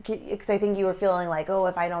 because I think you were feeling like, oh,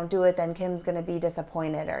 if I don't do it, then Kim's going to be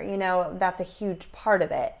disappointed, or, you know, that's a huge part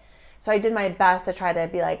of it. So I did my best to try to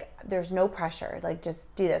be like, there's no pressure, like,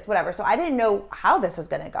 just do this, whatever. So I didn't know how this was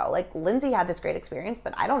going to go. Like, Lindsay had this great experience,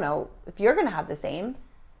 but I don't know if you're going to have the same.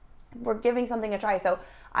 We're giving something a try. So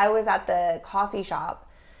I was at the coffee shop,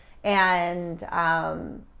 and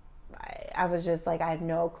I was just like, I have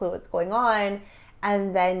no clue what's going on.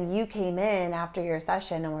 And then you came in after your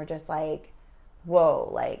session and were just like, whoa,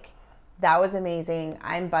 like, that was amazing.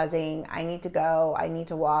 I'm buzzing. I need to go. I need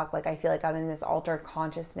to walk. Like, I feel like I'm in this altered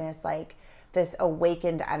consciousness, like this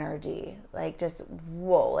awakened energy, like just,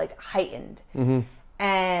 whoa, like heightened. And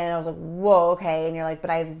I was like, whoa, okay. And you're like, but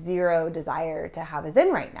I have zero desire to have a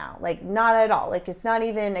Zin right now. Like, not at all. Like, it's not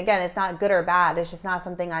even, again, it's not good or bad. It's just not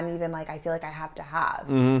something I'm even like, I feel like I have to have.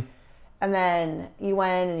 And then you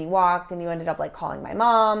went and you walked and you ended up like calling my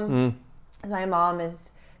mom. My mom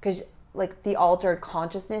is, because like the altered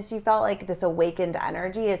consciousness you felt, like this awakened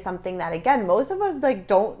energy, is something that, again, most of us like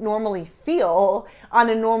don't normally feel on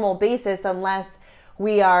a normal basis unless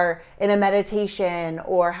we are in a meditation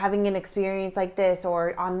or having an experience like this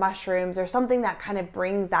or on mushrooms or something that kind of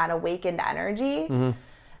brings that awakened energy.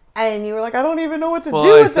 And you were like, I don't even know what to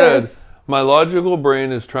do with this. My logical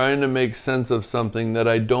brain is trying to make sense of something that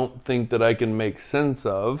I don't think that I can make sense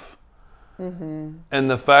of. And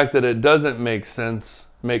the fact that it doesn't make sense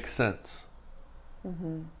makes sense.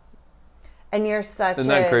 And you're such Isn't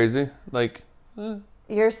that crazy? Like,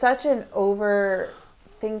 you're such an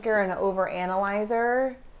overthinker and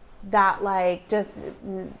overanalyzer that, like, just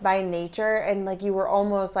by nature, and like you were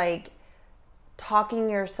almost like talking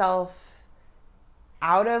yourself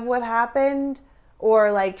out of what happened,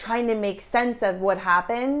 or like trying to make sense of what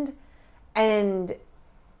happened, and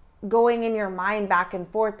going in your mind back and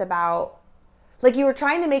forth about, like, you were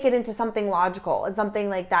trying to make it into something logical and something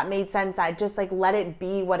like that made sense, that just like let it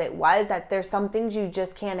be what it was, that there's some things you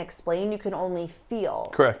just can't explain, you can only feel.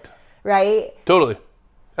 Correct. Right? Totally.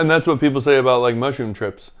 And that's what people say about like mushroom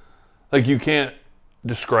trips. Like, you can't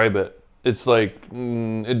describe it. It's like,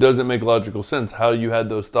 it doesn't make logical sense how you had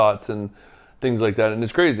those thoughts and things like that. And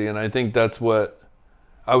it's crazy. And I think that's what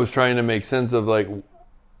I was trying to make sense of. Like,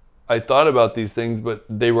 I thought about these things, but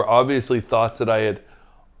they were obviously thoughts that I had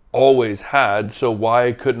always had, so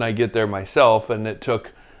why couldn't I get there myself? And it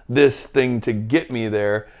took this thing to get me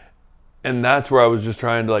there. And that's where I was just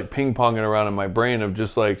trying to like ping ponging around in my brain of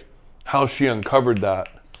just like how she uncovered that.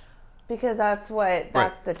 Because that's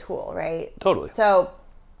the tool, right? Totally. So,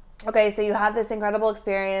 okay, so you have this incredible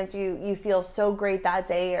experience, you feel so great that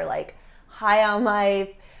day, you're like high on life,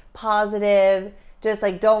 positive, just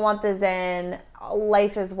like don't want the Zen,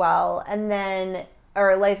 life as well, and then,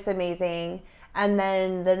 or life's amazing. And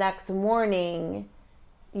then the next morning,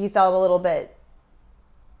 you felt a little bit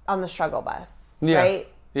on the struggle bus, right?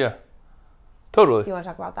 Yeah, totally. Do you want to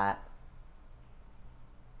talk about that?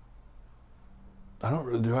 I don't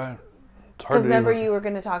really do. It's hard Because to remember, you were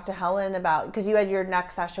going to talk to Helen about, because you had your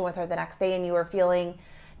next session with her the next day, and you were feeling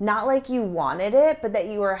not like you wanted it, but that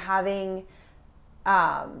you were having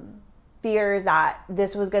fears that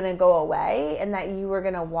this was going to go away and that you were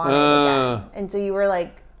going to want it again. And so you were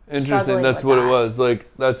like, interesting. That's what it was.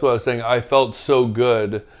 Like, that's what I was saying. I felt so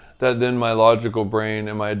good that then my logical brain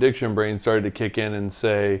and my addiction brain started to kick in and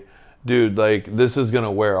say, dude, like, this is going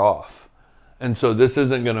to wear off. And so this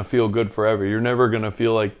isn't going to feel good forever. You're never going to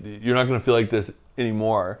feel like, you're not going to feel like this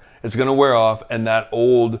anymore. It's going to wear off. And that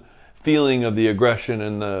old feeling of the aggression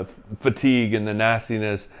and the fatigue and the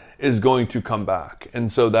nastiness is going to come back.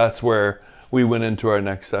 And so that's where we went into our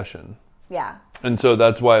next session. Yeah. And so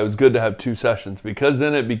that's why it was good to have two sessions, because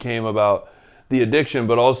then it became about the addiction,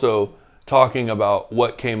 but also talking about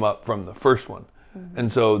what came up from the first one.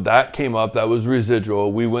 And so that came up, that was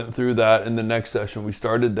residual. We went through that in the next session. We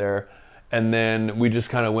started there, and then we just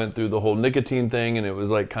kind of went through the whole nicotine thing, and it was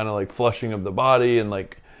like kind of like flushing of the body and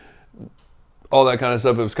like all that kind of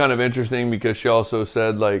stuff. It was kind of interesting because she also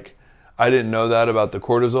said, like, I didn't know that about the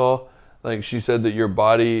cortisol. Like, she said that your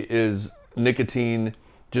body is, nicotine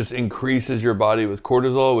just increases your body with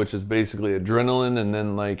cortisol, which is basically adrenaline, and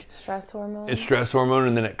then like stress hormone. It's stress hormone,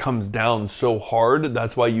 and then it comes down so hard.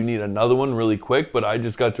 That's why you need another one really quick. But I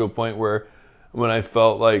just got to a point where when I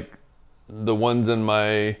felt like the ones in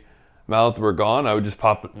my mouth were gone, I would just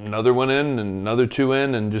pop another one in and another two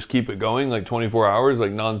in and just keep it going like 24 hours,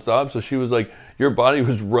 like nonstop. So she was like, your body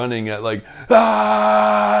was running at like,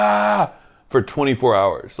 for 24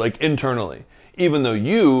 hours, like internally. Even though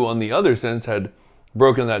you, on the other sense, had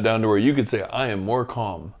broken that down to where you could say, I am more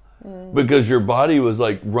calm. Because your body was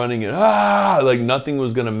like running it, like nothing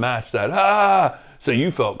was going to match that, So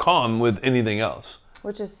you felt calm with anything else.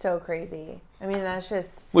 Which is so crazy. I mean, that's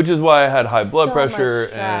just... Which is why I had high blood so pressure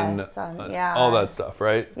much and stress on- all that stuff,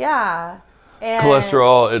 right? Yeah. And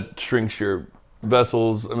Cholesterol, it shrinks your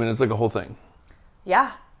vessels. I mean, it's like a whole thing.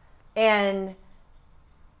 Yeah. And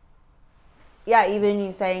yeah, even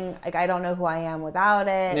you saying, like, I don't know who I am without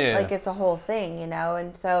it. Yeah. Like, it's a whole thing, you know?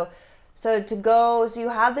 And so to go, so you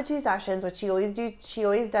have the 2 sessions, which she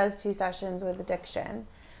always does 2 sessions with addiction.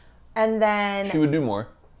 And then She would do more.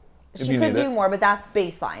 she could do more, but that's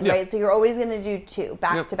baseline, Yeah. right? So you're always going to do 2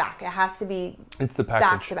 back Yep. to back. It has to be It's the package.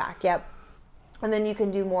 back to back. Yep. And then you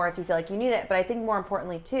can do more if you feel like you need it. But I think more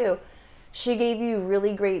importantly too, she gave you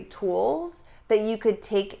really great tools that you could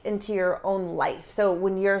take into your own life. So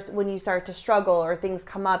when you start to struggle or things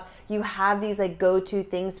come up, you have these like go-to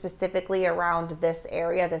things specifically around this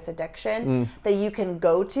area, this addiction, that you can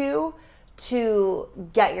go to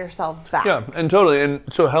get yourself back. Yeah, and totally. And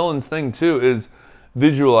so Helen's thing too is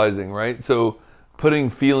visualizing, right? So putting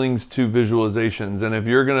feelings to visualizations. And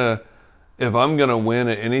if I'm gonna win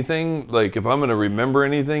at anything, like if I'm gonna remember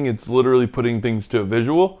anything, it's literally putting things to a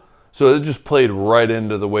visual. So it just played right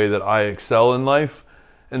into the way that I excel in life.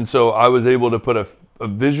 And so I was able to put a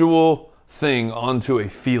visual thing onto a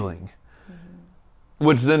feeling.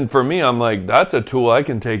 Which then for me, I'm like, that's a tool I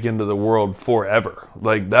can take into the world forever.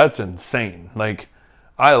 Like, that's insane. Like,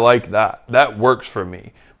 I like that. That works for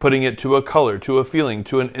me. Putting it to a color, to a feeling,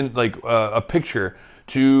 to a picture,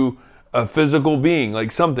 to a physical being,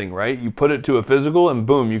 like something, right? You put it to a physical and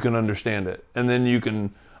boom, you can understand it. And then you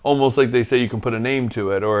can, almost like they say, you can put a name to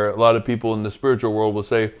it. Or a lot of people in the spiritual world will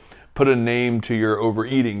say, put a name to your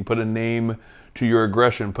overeating, put a name to your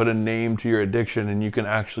aggression, put a name to your addiction, and you can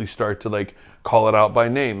actually start to like call it out by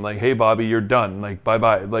name. Like, hey, Bobby, you're done. Like,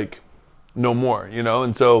 bye-bye. Like, no more, you know?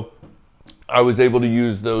 And so I was able to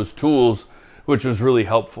use those tools, which was really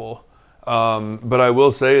helpful. But I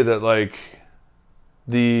will say that like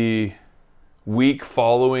the week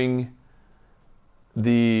following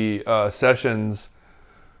the sessions,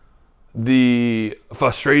 the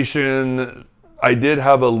frustration, I did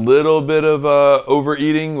have a little bit of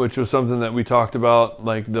overeating, which was something that we talked about,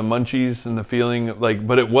 like the munchies and the feeling, like,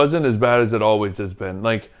 but it wasn't as bad as it always has been.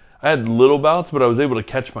 Like, I had little bouts, but I was able to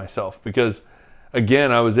catch myself because,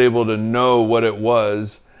 again, I was able to know what it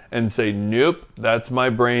was and say, nope, that's my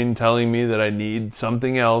brain telling me that I need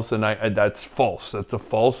something else, and that's false. That's a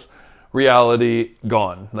false reality,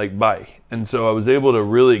 gone, like, bye. And so I was able to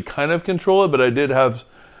really kind of control it, but I did have,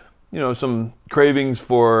 some cravings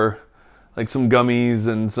for like some gummies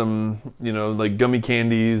and some, like gummy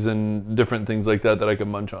candies and different things like that I could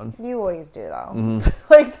munch on. You always do though.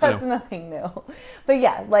 Like that's nothing new. But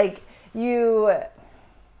yeah, like so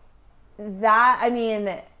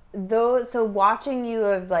watching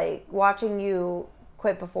you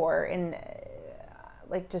quit before and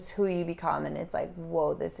like just who you become, and it's like,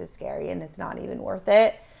 whoa, this is scary and it's not even worth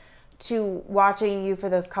it, to watching you for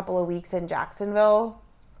those couple of weeks in Jacksonville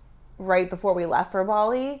right before we left for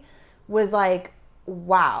Bali was like,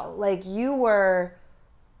 wow, like you were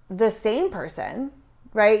the same person,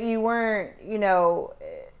 right? You weren't,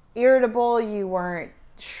 irritable. You weren't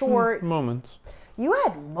short. Moments. You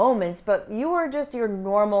had moments, but you were just your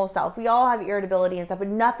normal self. We all have irritability and stuff, but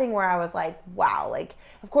nothing where I was like, wow. Like,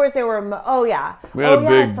 of course there were, We had a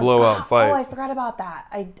big blowout fight. Oh, I forgot about that.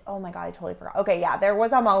 Oh my God, I totally forgot. Okay, yeah, there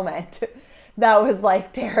was a moment that was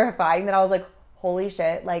like terrifying that I was like, holy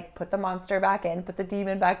shit, like put the monster back in, put the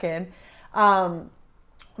demon back in.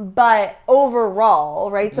 But overall,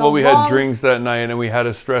 right? So we had drinks that night and we had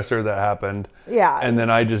a stressor that happened. Yeah. And then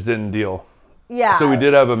I just didn't deal. Yeah. So we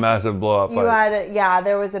did have a massive blowout fight.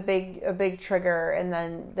 There was a big trigger, and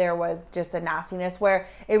then there was just a nastiness where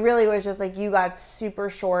it really was just like you got super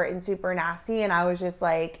short and super nasty, and I was just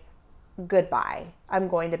like, goodbye. I'm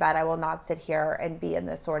going to bed. I will not sit here and be in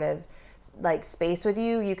this sort of like space with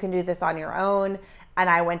you. You can do this on your own. And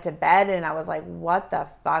I went to bed and I was like, what the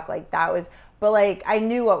fuck? Like that was, but like I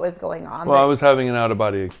knew what was going on. Well, I was having an out of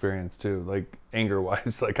body experience too, like anger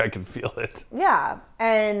wise, like I could feel it. Yeah.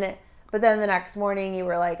 But then the next morning you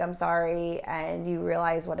were like, I'm sorry. And you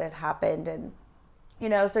realized what had happened. And,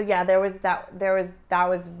 so yeah, that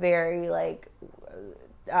was very like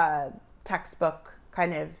textbook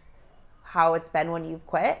kind of how it's been when you've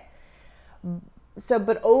quit. So,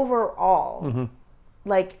 but overall,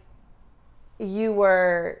 like you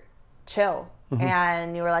were chill.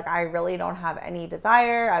 And you were like, I really don't have any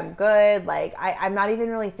desire. I'm good. Like, I'm not even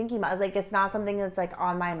really thinking about it. Like, it's not something that's like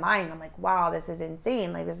on my mind. I'm like, wow, this is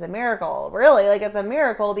insane. Like, this is a miracle. Really? Like, it's a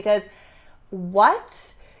miracle because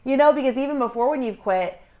what? You know, because even before when you've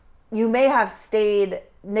quit, you may have stayed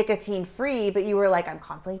nicotine free, but you were like, I'm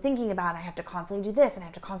constantly thinking about it. I have to constantly do this and I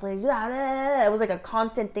have to constantly do that. It was like a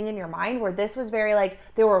constant thing in your mind, where this was very like,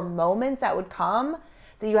 there were moments that would come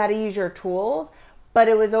that you had to use your tools, but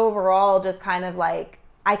it was overall just kind of like,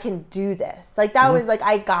 I can do this. Like, that was like,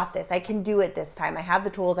 I got this. I can do it this time. I have the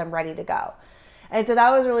tools. I'm ready to go. And so that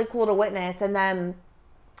was really cool to witness. And then,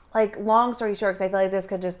 like, long story short, because I feel like this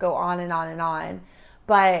could just go on and on and on.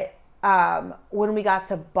 But when we got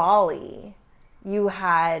to Bali, you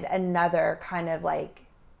had another kind of like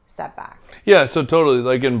setback. Yeah, so totally.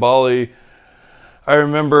 Like in Bali, I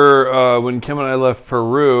remember when Kim and I left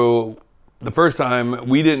Peru, the first time,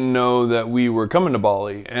 we didn't know that we were coming to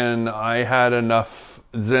Bali, and I had enough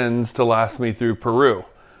Zens to last me through Peru.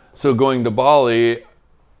 So going to Bali,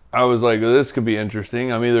 I was like, this could be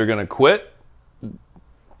interesting. I'm either going to quit,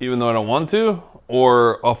 even though I don't want to,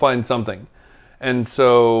 or I'll find something. And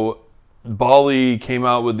so Bali came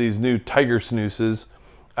out with these new tiger snoozes.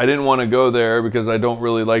 I didn't want to go there because I don't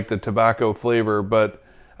really like the tobacco flavor, but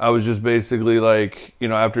I was just basically like, you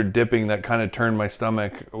know, after dipping, that kind of turned my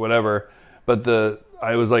stomach or whatever. But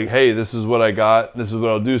I was like, hey, this is what I got. This is what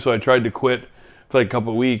I'll do. So I tried to quit for like a couple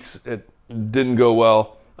of weeks. It didn't go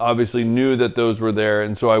well. Obviously knew that those were there,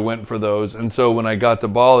 and so I went for those. And so when I got to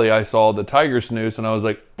Bali, I saw the tiger snooze, and I was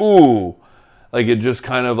like, ooh. Like, it just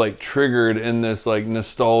kind of like triggered in this like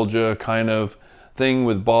nostalgia kind of thing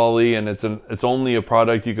with Bali, and it's only a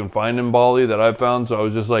product you can find in Bali that I've found. So I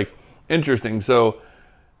was just like, interesting. So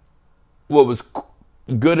what was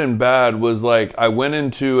good and bad was like, I went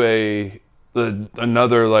into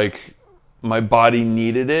another, like, my body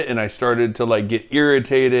needed it, and I started to like get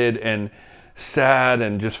irritated and sad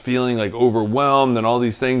and just feeling like overwhelmed and all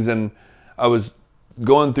these things. And I was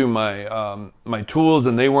going through my tools,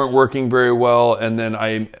 and they weren't working very well. And then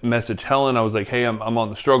I messaged Helen. I was like, hey, I'm on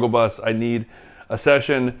the struggle bus. I need a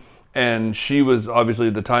session. And she was obviously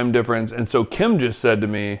the time difference. And so Kim just said to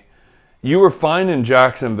me, you were fine in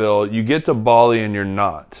Jacksonville. You get to Bali and you're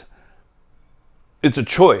not. It's a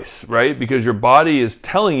choice, right? Because your body is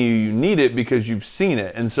telling you you need it because you've seen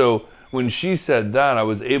it. And so when she said that, I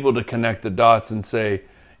was able to connect the dots and say,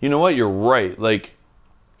 you know what, you're right. Like,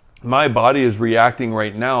 my body is reacting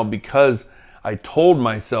right now because I told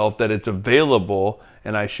myself that it's available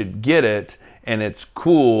and I should get it, and it's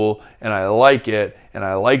cool, and I like it, and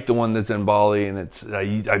I like the one that's in Bali, and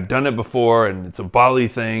I've done it before, and it's a Bali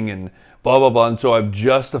thing, and blah, blah, blah. And so I've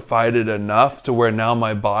justified it enough to where now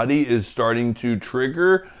my body is starting to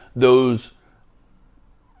trigger those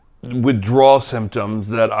withdrawal symptoms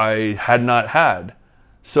that I had not had.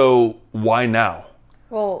 So why now?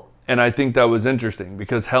 Well, and I think that was interesting,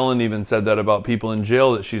 because Helen even said that about people in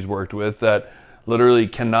jail that she's worked with that literally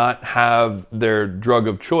cannot have their drug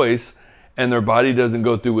of choice, and their body doesn't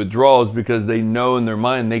go through withdrawals because they know in their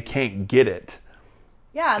mind they can't get it.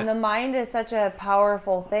 Yeah, and the mind is such a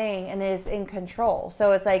powerful thing and is in control.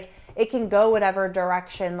 So it's like, it can go whatever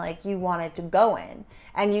direction like you want it to go in.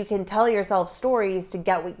 And you can tell yourself stories to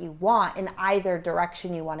get what you want in either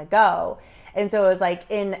direction you want to go. And so it was like,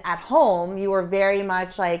 at home, you were very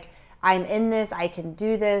much like, I'm in this, I can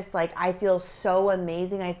do this. Like, I feel so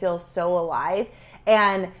amazing. I feel so alive.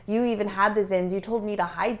 And you even had the Zins. You told me to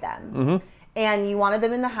hide them. Mm-hmm. And you wanted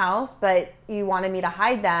them in the house, but you wanted me to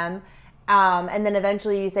hide them. And then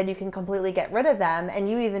eventually you said you can completely get rid of them. And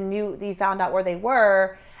you even knew, you found out where they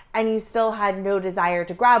were, and you still had no desire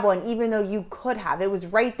to grab one, even though you could have. It was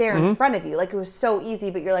right there in front of you. Like, it was so easy,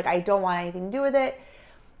 but you're like, I don't want anything to do with it.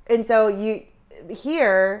 And so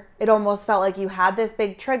here, it almost felt like you had this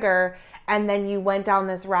big trigger, and then you went down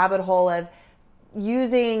this rabbit hole of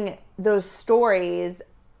using those stories,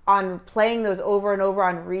 on playing those over and over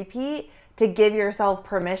on repeat to give yourself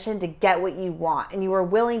permission to get what you want. And you were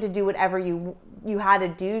willing to do whatever you had to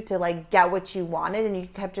do to like get what you wanted, and you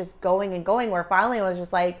kept just going and going, where finally it was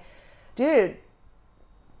just like, dude,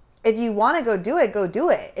 if you want to go do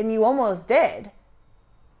it. And you almost did.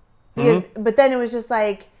 Because, but then it was just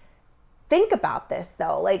like, think about this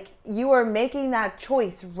though. Like, you are making that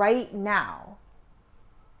choice right now.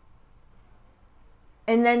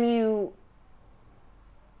 And then you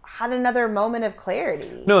had another moment of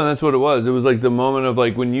clarity. No, and that's what it was. It was like the moment of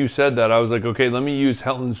like, when you said that, I was like, okay, let me use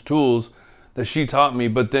Helen's tools that she taught me,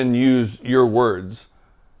 but then use your words.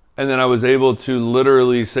 And then I was able to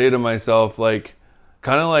literally say to myself, like,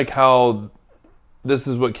 kind of like how this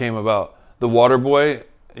is what came about. The Water Boy,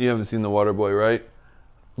 you haven't seen The Water Boy, right?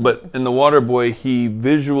 But in the Water Boy, he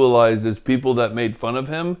visualizes people that made fun of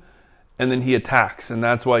him, and then he attacks, and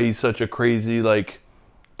that's why he's such a crazy like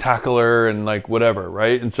tackler and like whatever,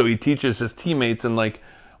 right? And so he teaches his teammates, and like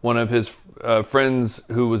one of his friends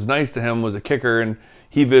who was nice to him was a kicker, and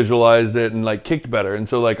he visualized it and like kicked better. And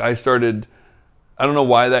so like I don't know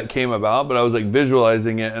why that came about, but I was like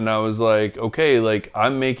visualizing it, and I was like, okay, like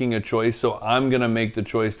I'm making a choice, so I'm gonna make the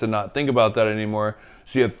choice to not think about that anymore.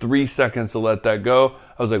 So you have 3 seconds to let that go.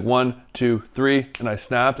 I was like 1, 2, 3, and I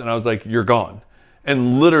snapped, and I was like, you're gone.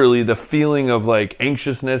 And literally the feeling of like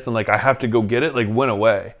anxiousness and like I have to go get it like went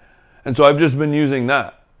away. And so I've just been using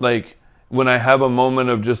that. Like when I have a moment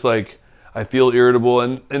of just like I feel irritable,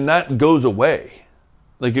 and that goes away.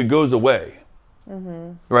 Like it goes away.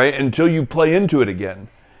 Right? Until you play into it again.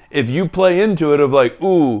 If you play into it of like,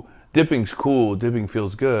 ooh, dipping's cool, dipping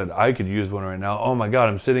feels good, I could use one right now. Oh my God,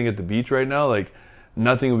 I'm sitting at the beach right now, like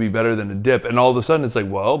nothing would be better than a dip. And all of a sudden it's like,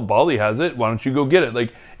 well, Bali has it, why don't you go get it?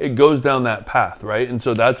 Like it goes down that path, right? And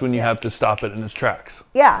so that's when you have to stop it in its tracks.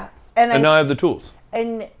 Yeah. And now I have the tools.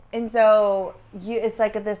 And so it's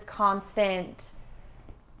like this constant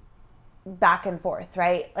back and forth,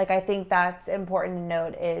 right? Like I think that's important to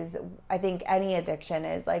note is I think any addiction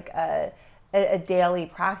is like a daily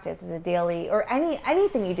practice, is a daily, or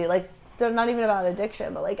anything you do, like they're not even about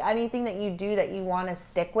addiction, but like anything that you do that you want to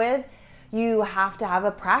stick with, you have to have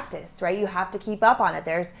a practice, right? You have to keep up on it.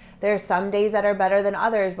 There's some days that are better than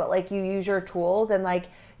others, but like you use your tools, and like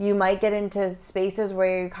you might get into spaces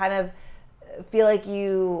where you kind of feel like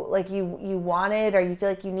you want it, or you feel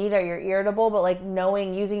like you need it, or you're irritable, but like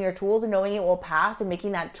using your tools and knowing it will pass, and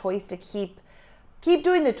making that choice to keep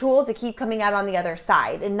doing the tools to keep coming out on the other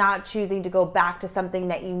side, and not choosing to go back to something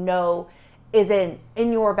that you know isn't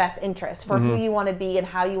in your best interest for who you want to be and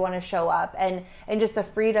how you want to show up, and just the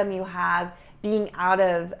freedom you have being out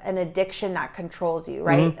of an addiction that controls you,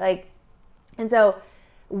 right? Like, and so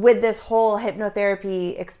with this whole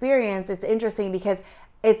hypnotherapy experience, it's interesting because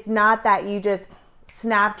it's not that you just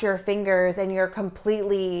snapped your fingers and you're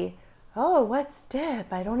completely, oh, what's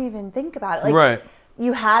dip? I don't even think about it. Like, right.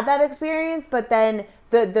 You had that experience, but then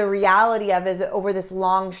the reality of it is over this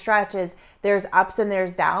long stretch is there's ups and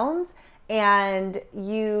there's downs, and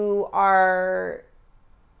you are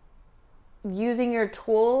using your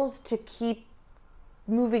tools to keep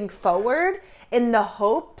moving forward in the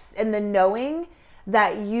hopes and the knowing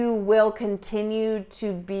that you will continue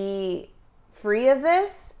to be free of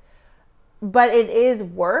this. But it is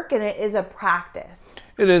work and it is a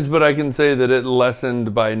practice. It is, but I can say that it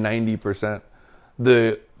lessened by 90%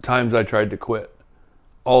 the times I tried to quit.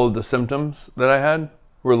 All of the symptoms that I had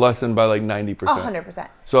were lessened by like 90%. 100%.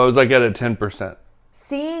 So I was like at a 10%.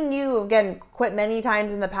 Seeing you, again, quit many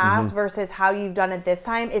times in the past versus how you've done it this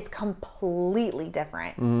time, it's completely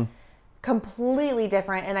different. Completely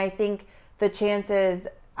different. And I think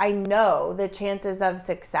I know the chances of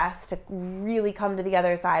success to really come to the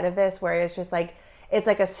other side of this, where it's just like, it's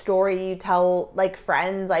like a story you tell like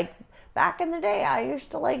friends, like back in the day I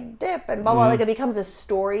used to like dip and blah blah. Like it becomes a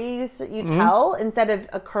story you tell instead of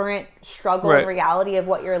a current struggle and reality of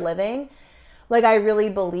what you're living. Like I really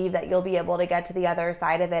believe that you'll be able to get to the other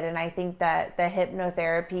side of it, and I think that the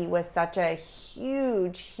hypnotherapy was such a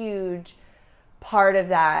huge part of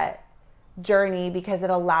that journey, because it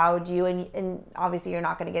allowed you, and obviously you're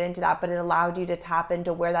not going to get into that, but it allowed you to tap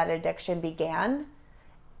into where that addiction began,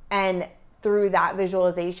 and through that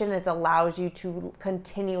visualization, it allows you to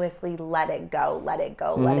continuously let it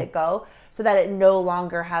go, so that it no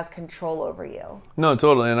longer has control over you. No,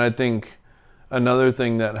 totally. And I think another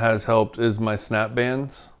thing that has helped is my snap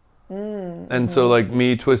bands. And so like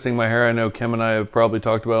me twisting my hair, I know Kim and I have probably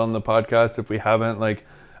talked about it on the podcast. If we haven't, like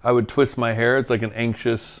I would twist my hair. It's like an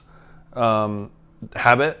anxious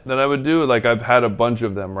habit that I would do. Like I've had a bunch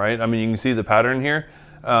of them, right? I mean, you can see the pattern here.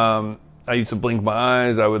 I used to blink my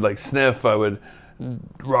eyes, I would like sniff, I would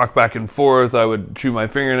rock back and forth, I would chew my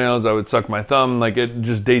fingernails, I would suck my thumb. Like it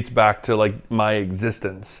just dates back to like my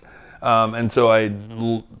existence. And so I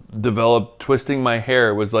developed twisting my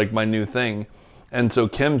hair was like my new thing. And so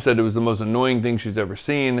Kim said it was the most annoying thing she's ever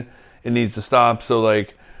seen. It needs to stop. So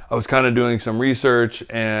like I was kind of doing some research,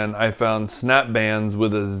 and I found snap bands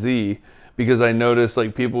with a Z, because I noticed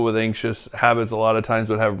like people with anxious habits a lot of times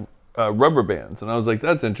would have rubber bands. And I was like,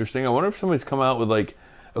 that's interesting. I wonder if somebody's come out with like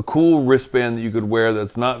a cool wristband that you could wear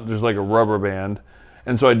that's not just like a rubber band.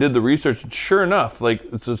 And so I did the research, and sure enough, like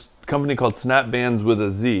it's this company called Snap Bands with a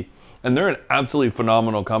Z. And they're an absolutely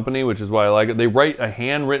phenomenal company, which is why I like it. They write a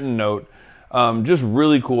handwritten note, just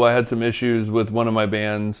really cool. I had some issues with one of my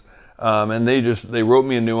bands, and they wrote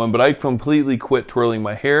me a new one, but I completely quit twirling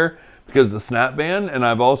my hair because the snap band, and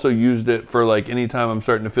I've also used it for like anytime I'm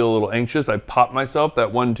starting to feel a little anxious, I pop myself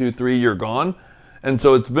that 1, 2, 3, you're gone. And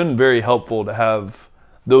so it's been very helpful to have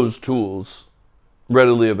those tools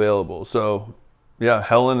readily available. So yeah,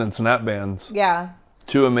 Helen and snap bands. Yeah.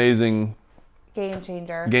 2 amazing Game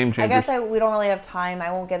changer. Game I guess changers. we don't really have time.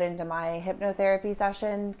 I won't get into my hypnotherapy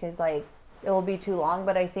session because like it will be too long.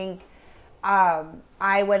 But I think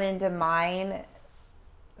I went into mine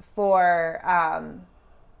for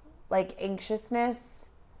like anxiousness,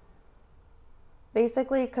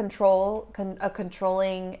 basically controlling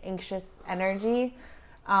anxious energy.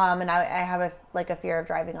 And I have a fear of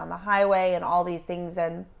driving on the highway and all these things,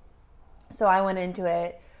 and so I went into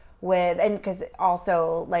it and because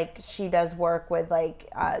also like she does work with like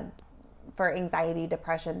for anxiety,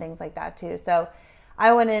 depression, things like that too. So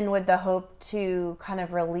I went in with the hope to kind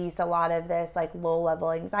of release a lot of this like low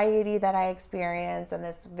level anxiety that I experience and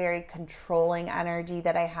this very controlling energy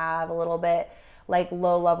that I have, a little bit like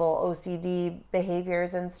low level OCD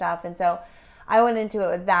behaviors and stuff. And so I went into it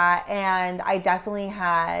with that, and I definitely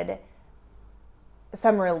had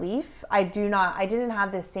some relief. I didn't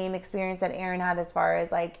have the same experience that Erin had as far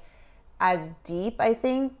as like as deep, I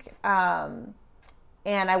think.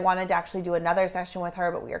 And I wanted to actually do another session with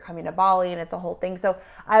her, but we were coming to Bali and it's a whole thing. So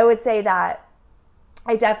I would say that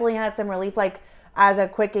I definitely had some relief. Like as a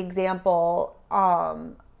quick example,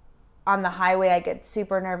 on the highway, I get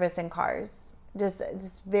super nervous in cars.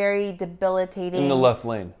 Just very debilitating. In the left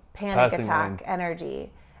lane. Panic attack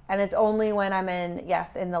energy. And it's only when I'm in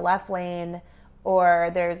the left lane, or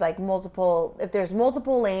there's like if there's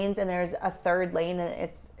multiple lanes and there's a third lane and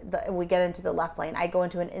we get into the left lane, I go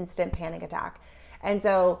into an instant panic attack. And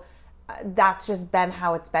so that's just been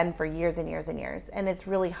how it's been for years and years and years. And it's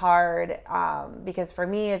really hard because for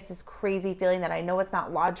me, it's this crazy feeling that I know it's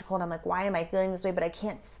not logical. And I'm like, why am I feeling this way? But I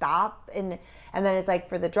can't stop. And then it's like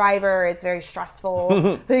for the driver, it's very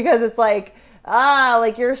stressful because it's like,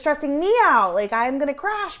 like you're stressing me out. Like I'm going to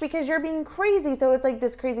crash because you're being crazy. So it's like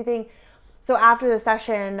this crazy thing. So after the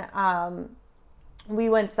session, we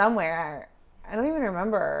went somewhere. I don't even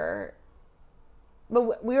remember.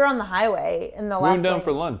 But we were on the highway in the left lane. We went down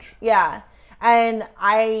for lunch. Yeah. And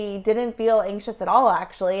I didn't feel anxious at all,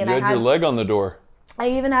 actually. And you had your leg on the door. I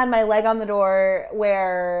even had my leg on the door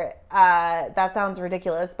where, that sounds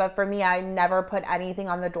ridiculous, but for me, I never put anything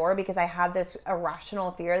on the door because I had this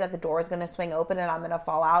irrational fear that the door is going to swing open and I'm going to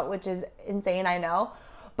fall out, which is insane, I know.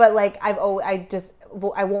 But like, I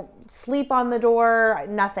won't sleep on the door,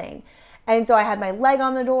 nothing. And so I had my leg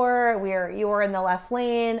on the door you were in the left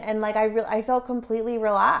lane, and like I felt completely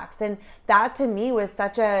relaxed. And that to me was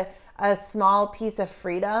such a small piece of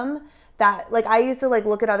freedom that like I used to like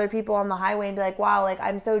look at other people on the highway and be like, wow, like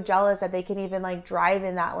I'm so jealous that they can even like drive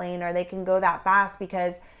in that lane or they can go that fast,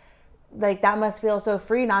 because like that must feel so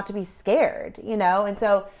free not to be scared, you know? And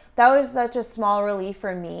so that was such a small relief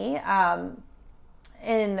for me.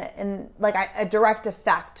 And like a direct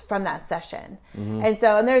effect from that session. Mm-hmm.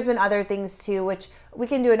 And there's been other things too, which we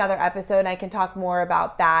can do another episode and I can talk more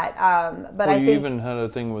about that. But I think you even had a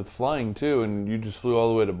thing with flying too, and you just flew all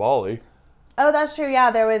the way to Bali. Oh, that's true. Yeah,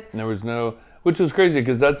 there was no, which was crazy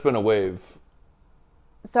because that's been a wave.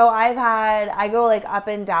 So I go like up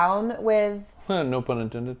and down with no pun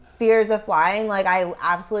intended. Fears of flying. Like I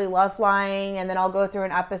absolutely love flying, and then I'll go through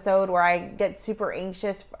an episode where I get super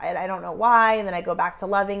anxious and I don't know why, and then I go back to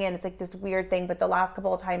loving it. And it's like this weird thing. But the last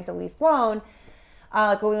couple of times that we've flown,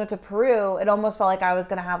 like when we went to Peru, it almost felt like I was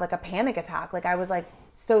gonna have like a panic attack. Like I was like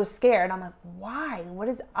so scared. I'm like, why? What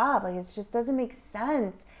is up? Like it just doesn't make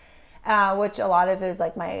sense. Which a lot of is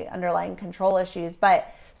like my underlying control issues.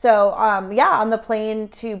 But so on the plane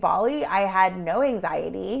to Bali, I had no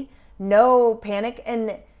anxiety, no panic,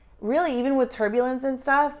 and really even with turbulence and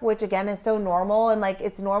stuff, which again is so normal, and like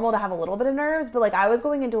it's normal to have a little bit of nerves, but like I was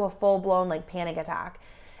going into a full-blown like panic attack,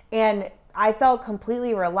 and I felt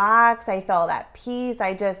completely relaxed. I felt at peace.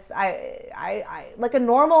 I like a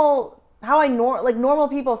normal, like normal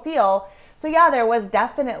people feel. So yeah, there was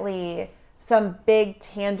definitely some big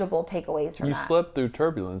tangible takeaways from that. You slept through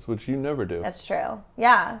turbulence, which you never do. That's true.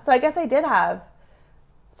 Yeah. So I guess I did have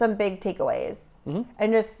some big takeaways. Mm-hmm.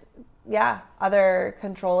 And just, other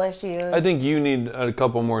control issues. I think you need a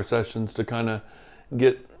couple more sessions to kind of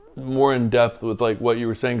get more in depth with like what you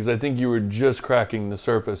were saying, because I think you were just cracking the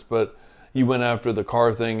surface, but you went after the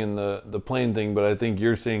car thing and the plane thing, but I think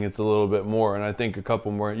you're seeing it's a little bit more, and I think a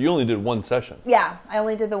couple more. You only did one session. Yeah, I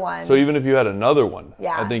only did the one. So even if you had another one,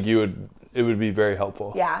 I think it would be very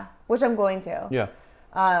helpful. Yeah, which I'm going to. Yeah.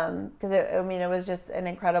 Because it was just an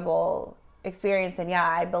incredible experience, and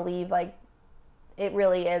I believe like it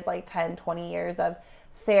really is like 10, 20 years of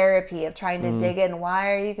therapy of trying to dig in.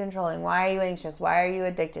 Why are you controlling? Why are you anxious? Why are you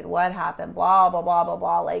addicted? What happened? Blah, blah, blah, blah,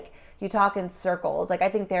 blah. Like, you talk in circles. Like, I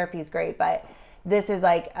think therapy is great, but this is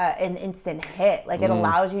like an instant hit. Like, it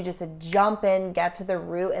allows you just to jump in, get to the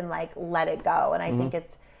root, and like let it go. And I think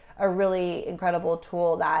it's a really incredible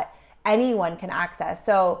tool that anyone can access.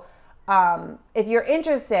 So if you're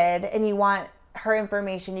interested and you want her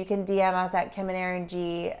information, you can DM us at Kim and Aaron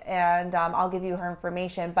G, and I'll give you her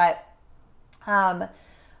information. But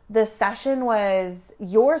your session was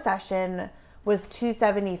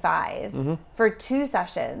 $275 for 2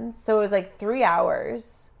 sessions. So it was like 3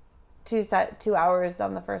 hours, 2 hours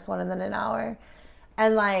on the first one and then an hour.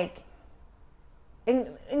 And like,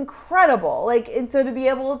 incredible. Like, and so to be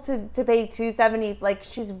able to pay $270, like,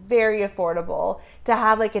 she's very affordable to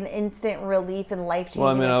have like an instant relief and life-changing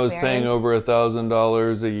experience. Well, I was paying over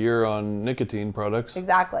 $1,000 a year on nicotine products.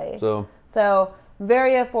 Exactly. So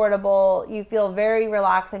very affordable. You feel very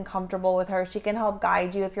relaxed and comfortable with her. She can help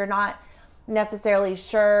guide you if you're not necessarily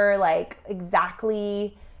sure, like,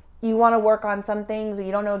 exactly, you want to work on some things or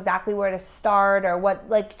you don't know exactly where to start or what.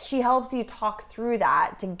 Like, she helps you talk through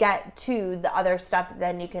that to get to the other stuff that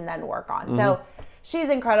then you can then work on. So she's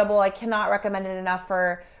incredible. I cannot recommend it enough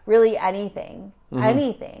for really anything that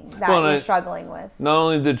you're struggling with. Not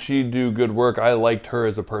only did she do good work, I liked her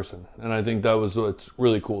as a person. And I think that was what's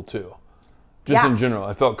really cool too. Just in general,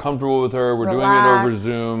 I felt comfortable with her. We're doing it over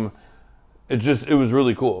Zoom. It was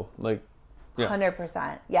really cool. Like, yeah.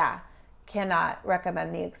 100%. Yeah. Cannot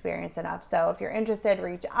recommend the experience enough. So if you're interested,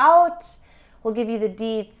 reach out. We'll give you the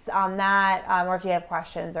deets on that. Or if you have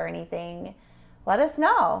questions or anything, let us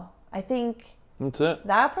know. I think that's it.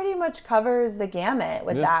 That pretty much covers the gamut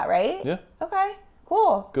with that, right? Yeah. Okay,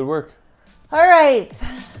 cool. Good work. All right.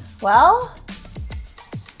 Well,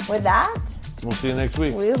 with that, we'll see you next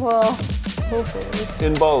week. We will hopefully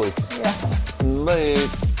in Bali. Yeah. Late.